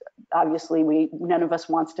is obviously, none of us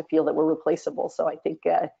wants to feel that we're replaceable. So I think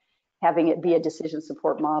having it be a decision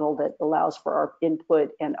support model that allows for our input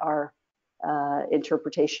and our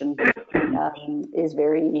interpretation is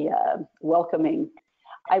very welcoming.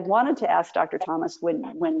 I wanted to ask Dr. Thomas, when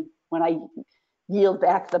I yield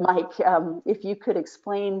back the mic, if you could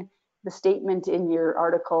explain the statement in your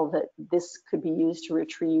article that this could be used to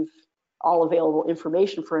retrieve all available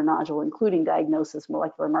information for a nodule, including diagnosis,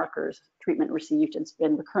 molecular markers, treatment received,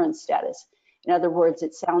 and recurrence status. In other words,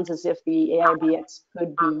 it sounds as if the AIBx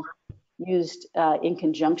could be used in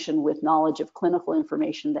conjunction with knowledge of clinical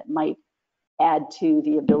information that might add to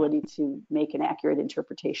the ability to make an accurate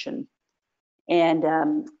interpretation. And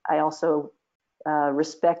I also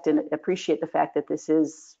respect and appreciate the fact that this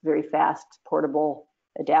is very fast, portable,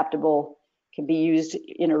 adaptable, can be used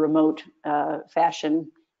in a remote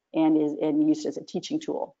fashion, and used as a teaching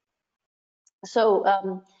tool.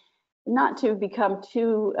 So not to become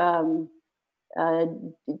too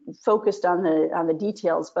focused on the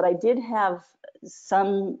details, but I did have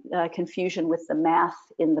some confusion with the math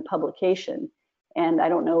in the publication. And I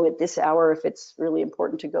don't know at this hour if it's really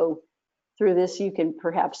important to go through this. You can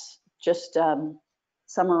perhaps just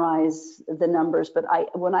summarize the numbers. But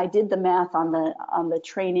when I did the math on the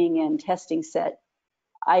training and testing set,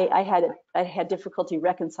 I had difficulty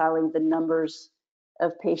reconciling the numbers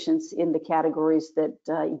of patients in the categories that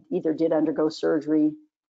either did undergo surgery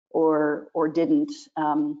or didn't.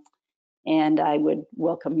 And I would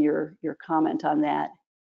welcome your comment on that.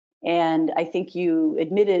 And I think you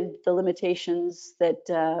admitted the limitations that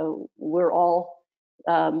we're all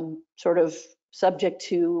sort of subject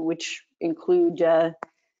to, which include,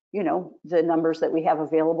 you know, the numbers that we have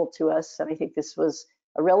available to us. And I think this was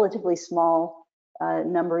a relatively small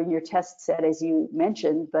number in your test set, as you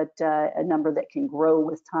mentioned, but a number that can grow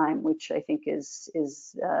with time, which I think is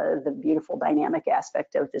the beautiful dynamic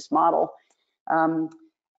aspect of this model.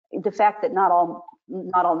 The fact that not all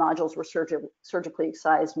nodules were surgically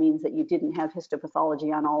excised means that you didn't have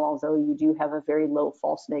histopathology on all, although you do have a very low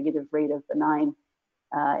false negative rate of benign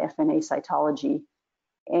FNA cytology.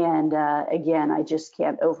 And again, I just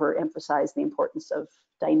can't overemphasize the importance of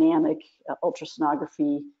dynamic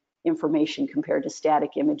ultrasonography information compared to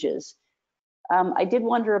static images. I did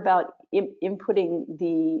wonder about inputting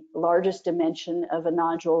the largest dimension of a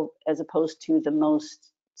nodule as opposed to the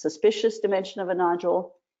most suspicious dimension of a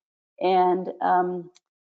nodule. And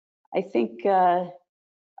I think I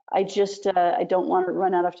don't want to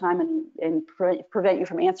run out of time and prevent you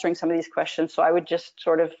from answering some of these questions. So I would just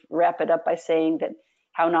sort of wrap it up by saying that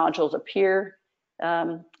how nodules appear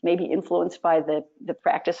may be influenced by the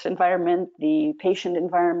practice environment, the patient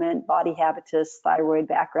environment, body habitus, thyroid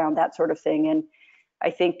background, that sort of thing. And I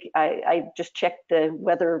think I just checked the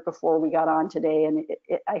weather before we got on today, and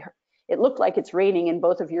it looked like it's raining in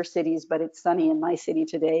both of your cities, but it's sunny in my city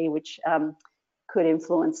today, which could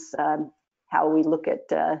influence how we look at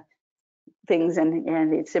things.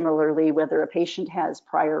 And similarly, whether a patient has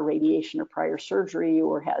prior radiation or prior surgery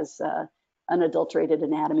or has unadulterated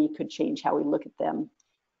anatomy could change how we look at them.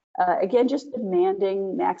 Again, just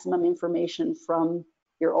demanding maximum information from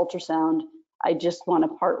your ultrasound. I just want to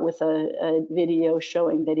part with a video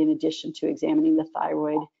showing that in addition to examining the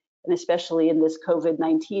thyroid, and especially in this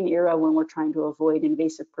COVID-19 era when we're trying to avoid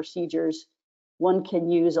invasive procedures, one can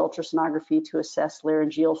use ultrasonography to assess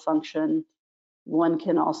laryngeal function. One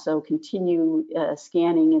can also continue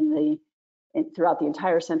scanning throughout the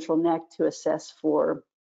entire central neck to assess for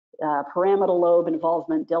pyramidal lobe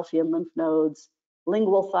involvement, Delphian lymph nodes,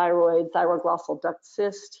 lingual thyroid, thyroglossal duct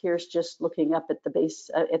cyst. Here's just looking up at the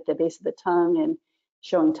base of the tongue and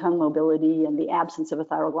showing tongue mobility and the absence of a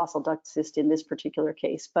thyroglossal duct cyst in this particular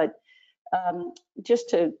case. But just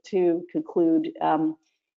to conclude,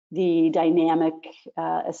 the dynamic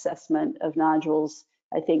assessment of nodules,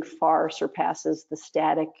 I think, far surpasses the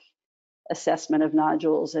static assessment of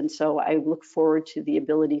nodules. And so I look forward to the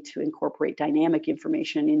ability to incorporate dynamic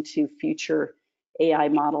information into future AI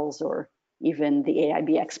models or even the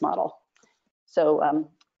AIBx model. So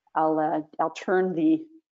I'll turn the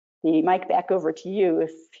mic back over to you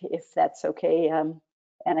if that's okay. And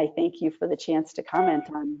I thank you for the chance to comment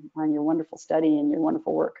on your wonderful study and your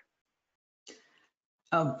wonderful work.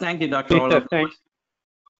 Thank you, Dr. Orloff. Thanks.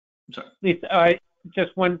 Sorry. Lisa,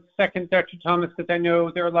 just 1 second, Dr. Thomas, because I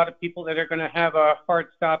know there are a lot of people that are going to have a hard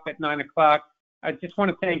stop at 9 o'clock. I just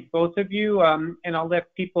want to thank both of you, and I'll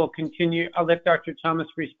let people continue. I'll let Dr. Thomas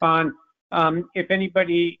respond. If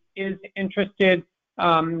anybody is interested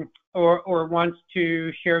or wants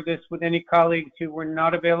to share this with any colleagues who were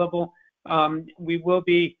not available, we will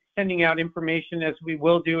be sending out information, as we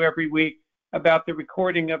will do every week, about the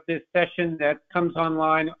recording of this session that comes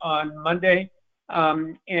online on Monday.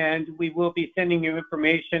 And we will be sending you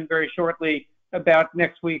information very shortly about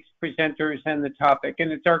next week's presenters and the topic.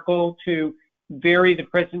 And it's our goal to vary the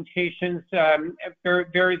presentations,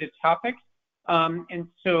 vary the topics. And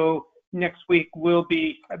so next week will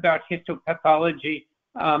be about histopathology,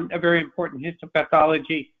 a very important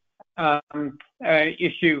histopathology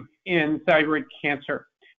issue in thyroid cancer.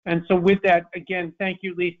 And so with that, again, thank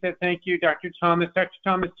you, Lisa. Thank you, Dr. Thomas. Dr.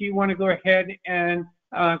 Thomas, do you want to go ahead and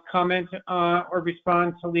comment or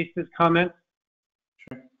respond to Lisa's comments?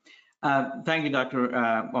 Sure. Thank you, Dr.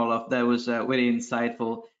 Orloff. That was very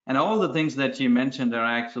insightful. And all the things that you mentioned are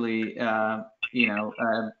actually,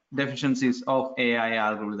 deficiencies of AI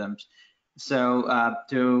algorithms. So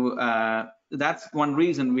that's one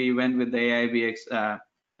reason we went with the AIBx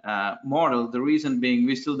model. The reason being,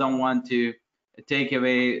 we still don't want to take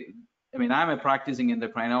away. I mean, I'm a practicing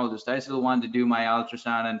endocrinologist. I still want to do my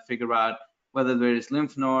ultrasound and figure out whether there is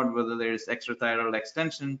lymph node, whether there is extrathyroid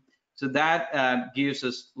extension. So that gives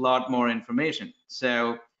us a lot more information.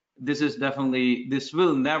 So this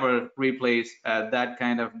will never replace that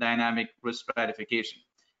kind of dynamic risk stratification.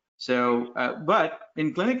 So, but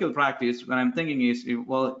in clinical practice, what I'm thinking is,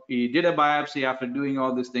 well, you did a biopsy after doing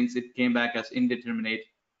all these things, it came back as indeterminate,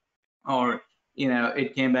 or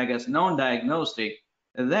it came back as non-diagnostic.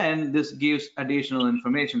 Then this gives additional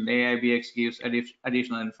information. The AIBx gives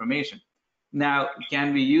additional information. Now,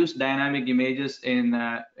 can we use dynamic images in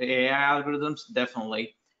AI algorithms?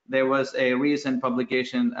 Definitely. There was a recent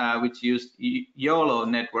publication which used YOLO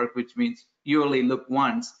network, which means you only look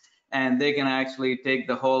once, and they can actually take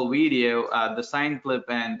the whole video, the sign clip,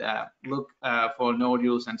 and look for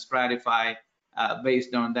nodules and stratify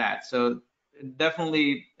based on that. So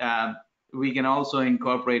definitely, we can also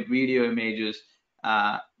incorporate video images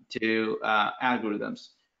to algorithms.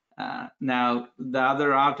 Now, the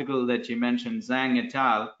other article that you mentioned, Zhang et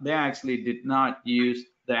al., they actually did not use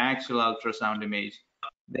the actual ultrasound image.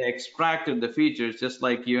 They extracted the features, just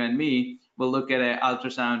like you and me will look at an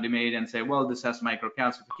ultrasound image and say, well, this has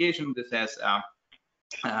microcalcification, this has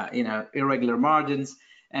irregular margins,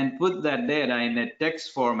 and put that data in a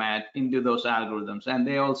text format into those algorithms. And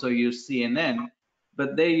they also use CNN,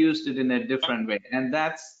 but they used it in a different way. And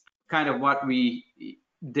that's kind of what we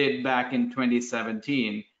did back in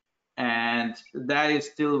 2017. And that is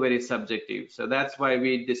still very subjective. So that's why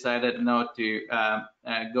we decided not to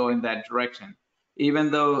go in that direction.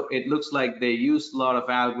 Even though it looks like they use a lot of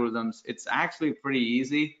algorithms, it's actually pretty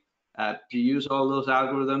easy to use all those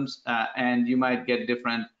algorithms, and you might get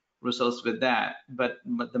different results with that. But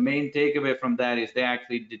the main takeaway from that is they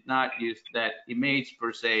actually did not use that image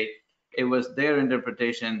per se. It was their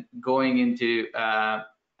interpretation going into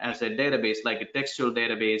as a database, like a textual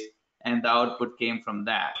database, and the output came from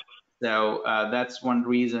that. So that's one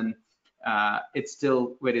reason it's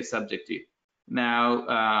still very subjective.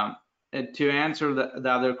 Now, to answer the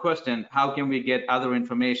other question, how can we get other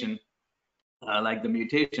information like the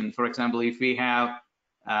mutation? For example, if we have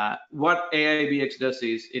what AIBx does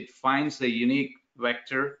is it finds a unique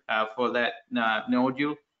vector for that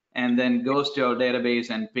nodule and then goes to our database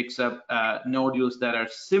and picks up nodules that are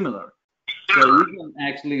similar. So we can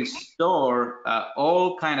actually store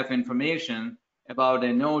all kind of information about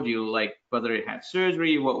a nodule, like whether it had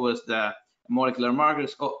surgery, what was the molecular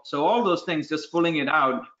markers. So all those things, just pulling it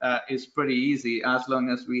out is pretty easy as long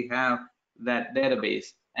as we have that database.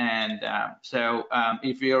 And so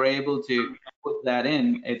if we are able to put that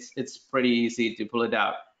in, it's pretty easy to pull it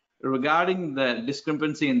out. Regarding the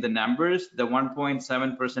discrepancy in the numbers, the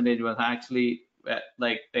 1.7% was actually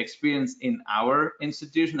like the experience in our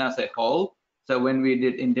institution as a whole. So when we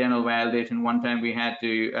did internal validation, one time we had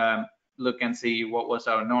to look and see what was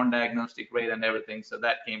our non-diagnostic rate and everything. So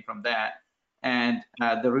that came from that. And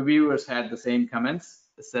the reviewers had the same comments.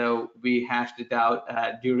 So we hashed it out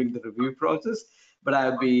during the review process. But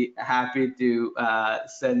I'd be happy to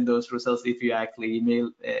send those results. If you actually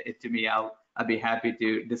email it to me, I'll be happy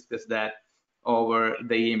to discuss that over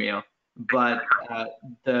the email. But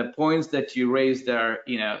the points that you raised are,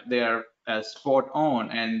 they are spot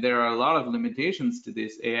on, and there are a lot of limitations to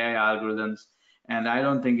these AI algorithms. And I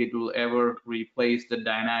don't think it will ever replace the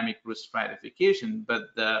dynamic risk stratification. But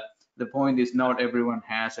the point is, not everyone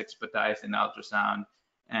has expertise in ultrasound.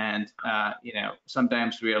 And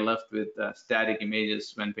sometimes we are left with static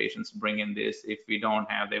images when patients bring in this if we don't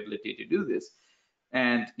have the ability to do this.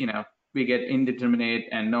 And we get indeterminate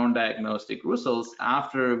and non-diagnostic results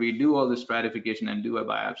after we do all the stratification and do a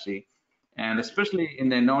biopsy. And especially in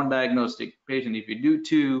the non-diagnostic patient, if you do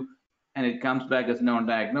 2 and it comes back as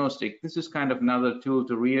non-diagnostic, this is kind of another tool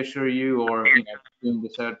to reassure you, or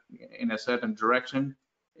in a certain direction,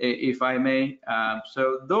 if I may.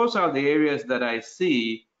 So those are the areas that I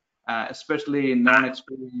see, especially in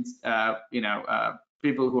non-experienced,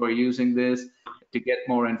 people who are using this to get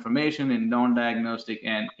more information in non-diagnostic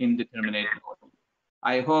and indeterminate.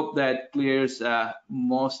 I hope that clears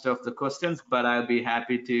most of the questions, but I'll be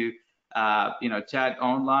happy to chat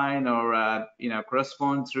online or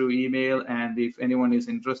correspond through email. And if anyone is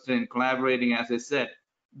interested in collaborating, as I said,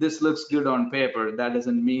 this looks good on paper. That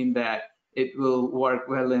doesn't mean that it will work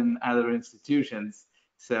well in other institutions.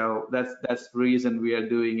 So that's the reason we are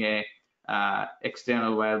doing a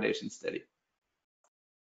external validation study.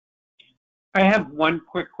 I have one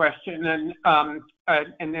quick question, and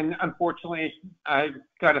then unfortunately I've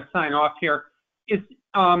got to sign off here. Is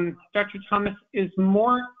Dr. Thomas, is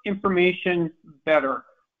more information better?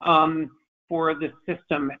 for the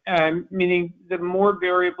system, meaning the more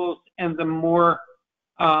variables and the more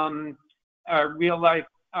real-life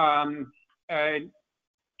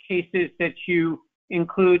cases that you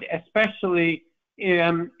include, especially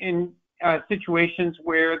in situations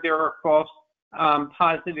where there are false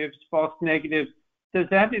positives, false negatives. Does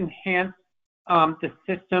that enhance the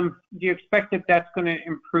system? Do you expect that that's going to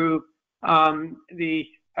improve the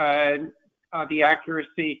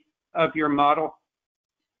accuracy of your model?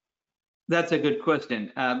 That's a good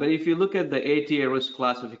question. But if you look at the ATA risk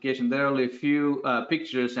classification, there are only a few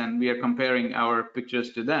pictures, and we are comparing our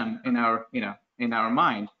pictures to them in our, in our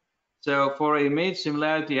mind. So for an image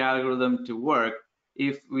similarity algorithm to work,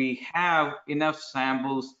 if we have enough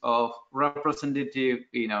samples of representative,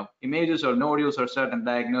 images or nodules or certain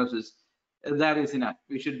diagnosis, that is enough.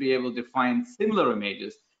 We should be able to find similar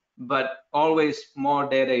images, but always more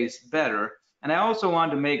data is better. And I also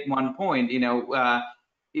want to make one point,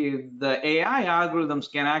 if the AI algorithms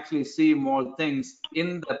can actually see more things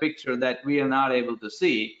in the picture that we are not able to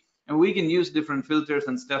see, and we can use different filters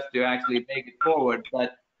and stuff to actually take it forward.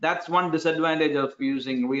 But that's one disadvantage of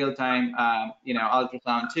using real-time,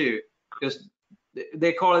 ultrasound too, because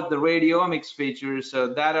they call it the radiomics features, so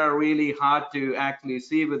that are really hard to actually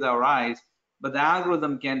see with our eyes. But the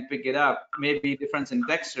algorithm can pick it up, maybe difference in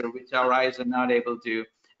texture, which our eyes are not able to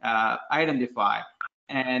identify.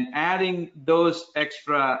 And adding those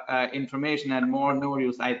extra information and more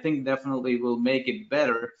nodules, I think definitely will make it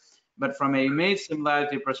better. But from an image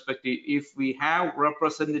similarity perspective, if we have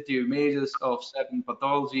representative images of certain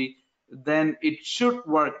pathology, then it should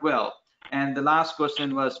work well. And the last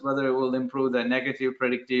question was whether it will improve the negative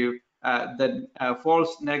predictive, the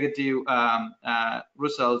false negative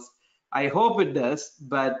results. I hope it does,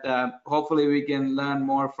 but hopefully we can learn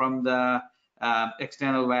more from the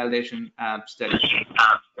external validation study.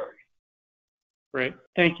 Great,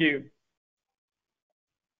 thank you.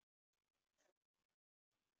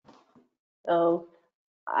 So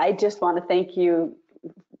I just want to thank you,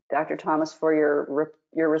 Dr. Thomas, for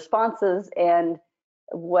your responses. And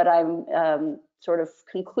what I'm sort of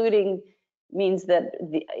concluding means that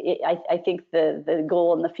I think the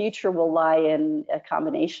goal in the future will lie in a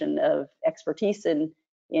combination of expertise in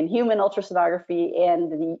human ultrasonography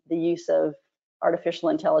and the use of artificial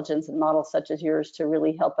intelligence and models such as yours to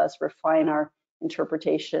really help us refine our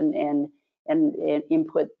interpretation and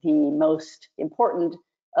input the most important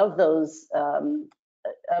of those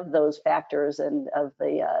factors and of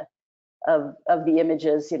the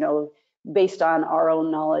images, based on our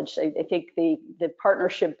own knowledge. I think the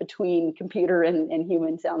partnership between computer and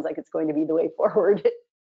human sounds like it's going to be the way forward.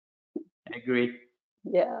 I agree.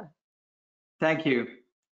 Yeah. Thank you.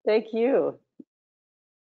 Thank you.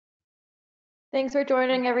 Thanks for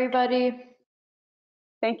joining, everybody.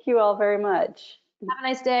 Thank you all very much. Have a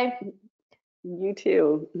nice day. You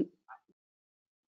too.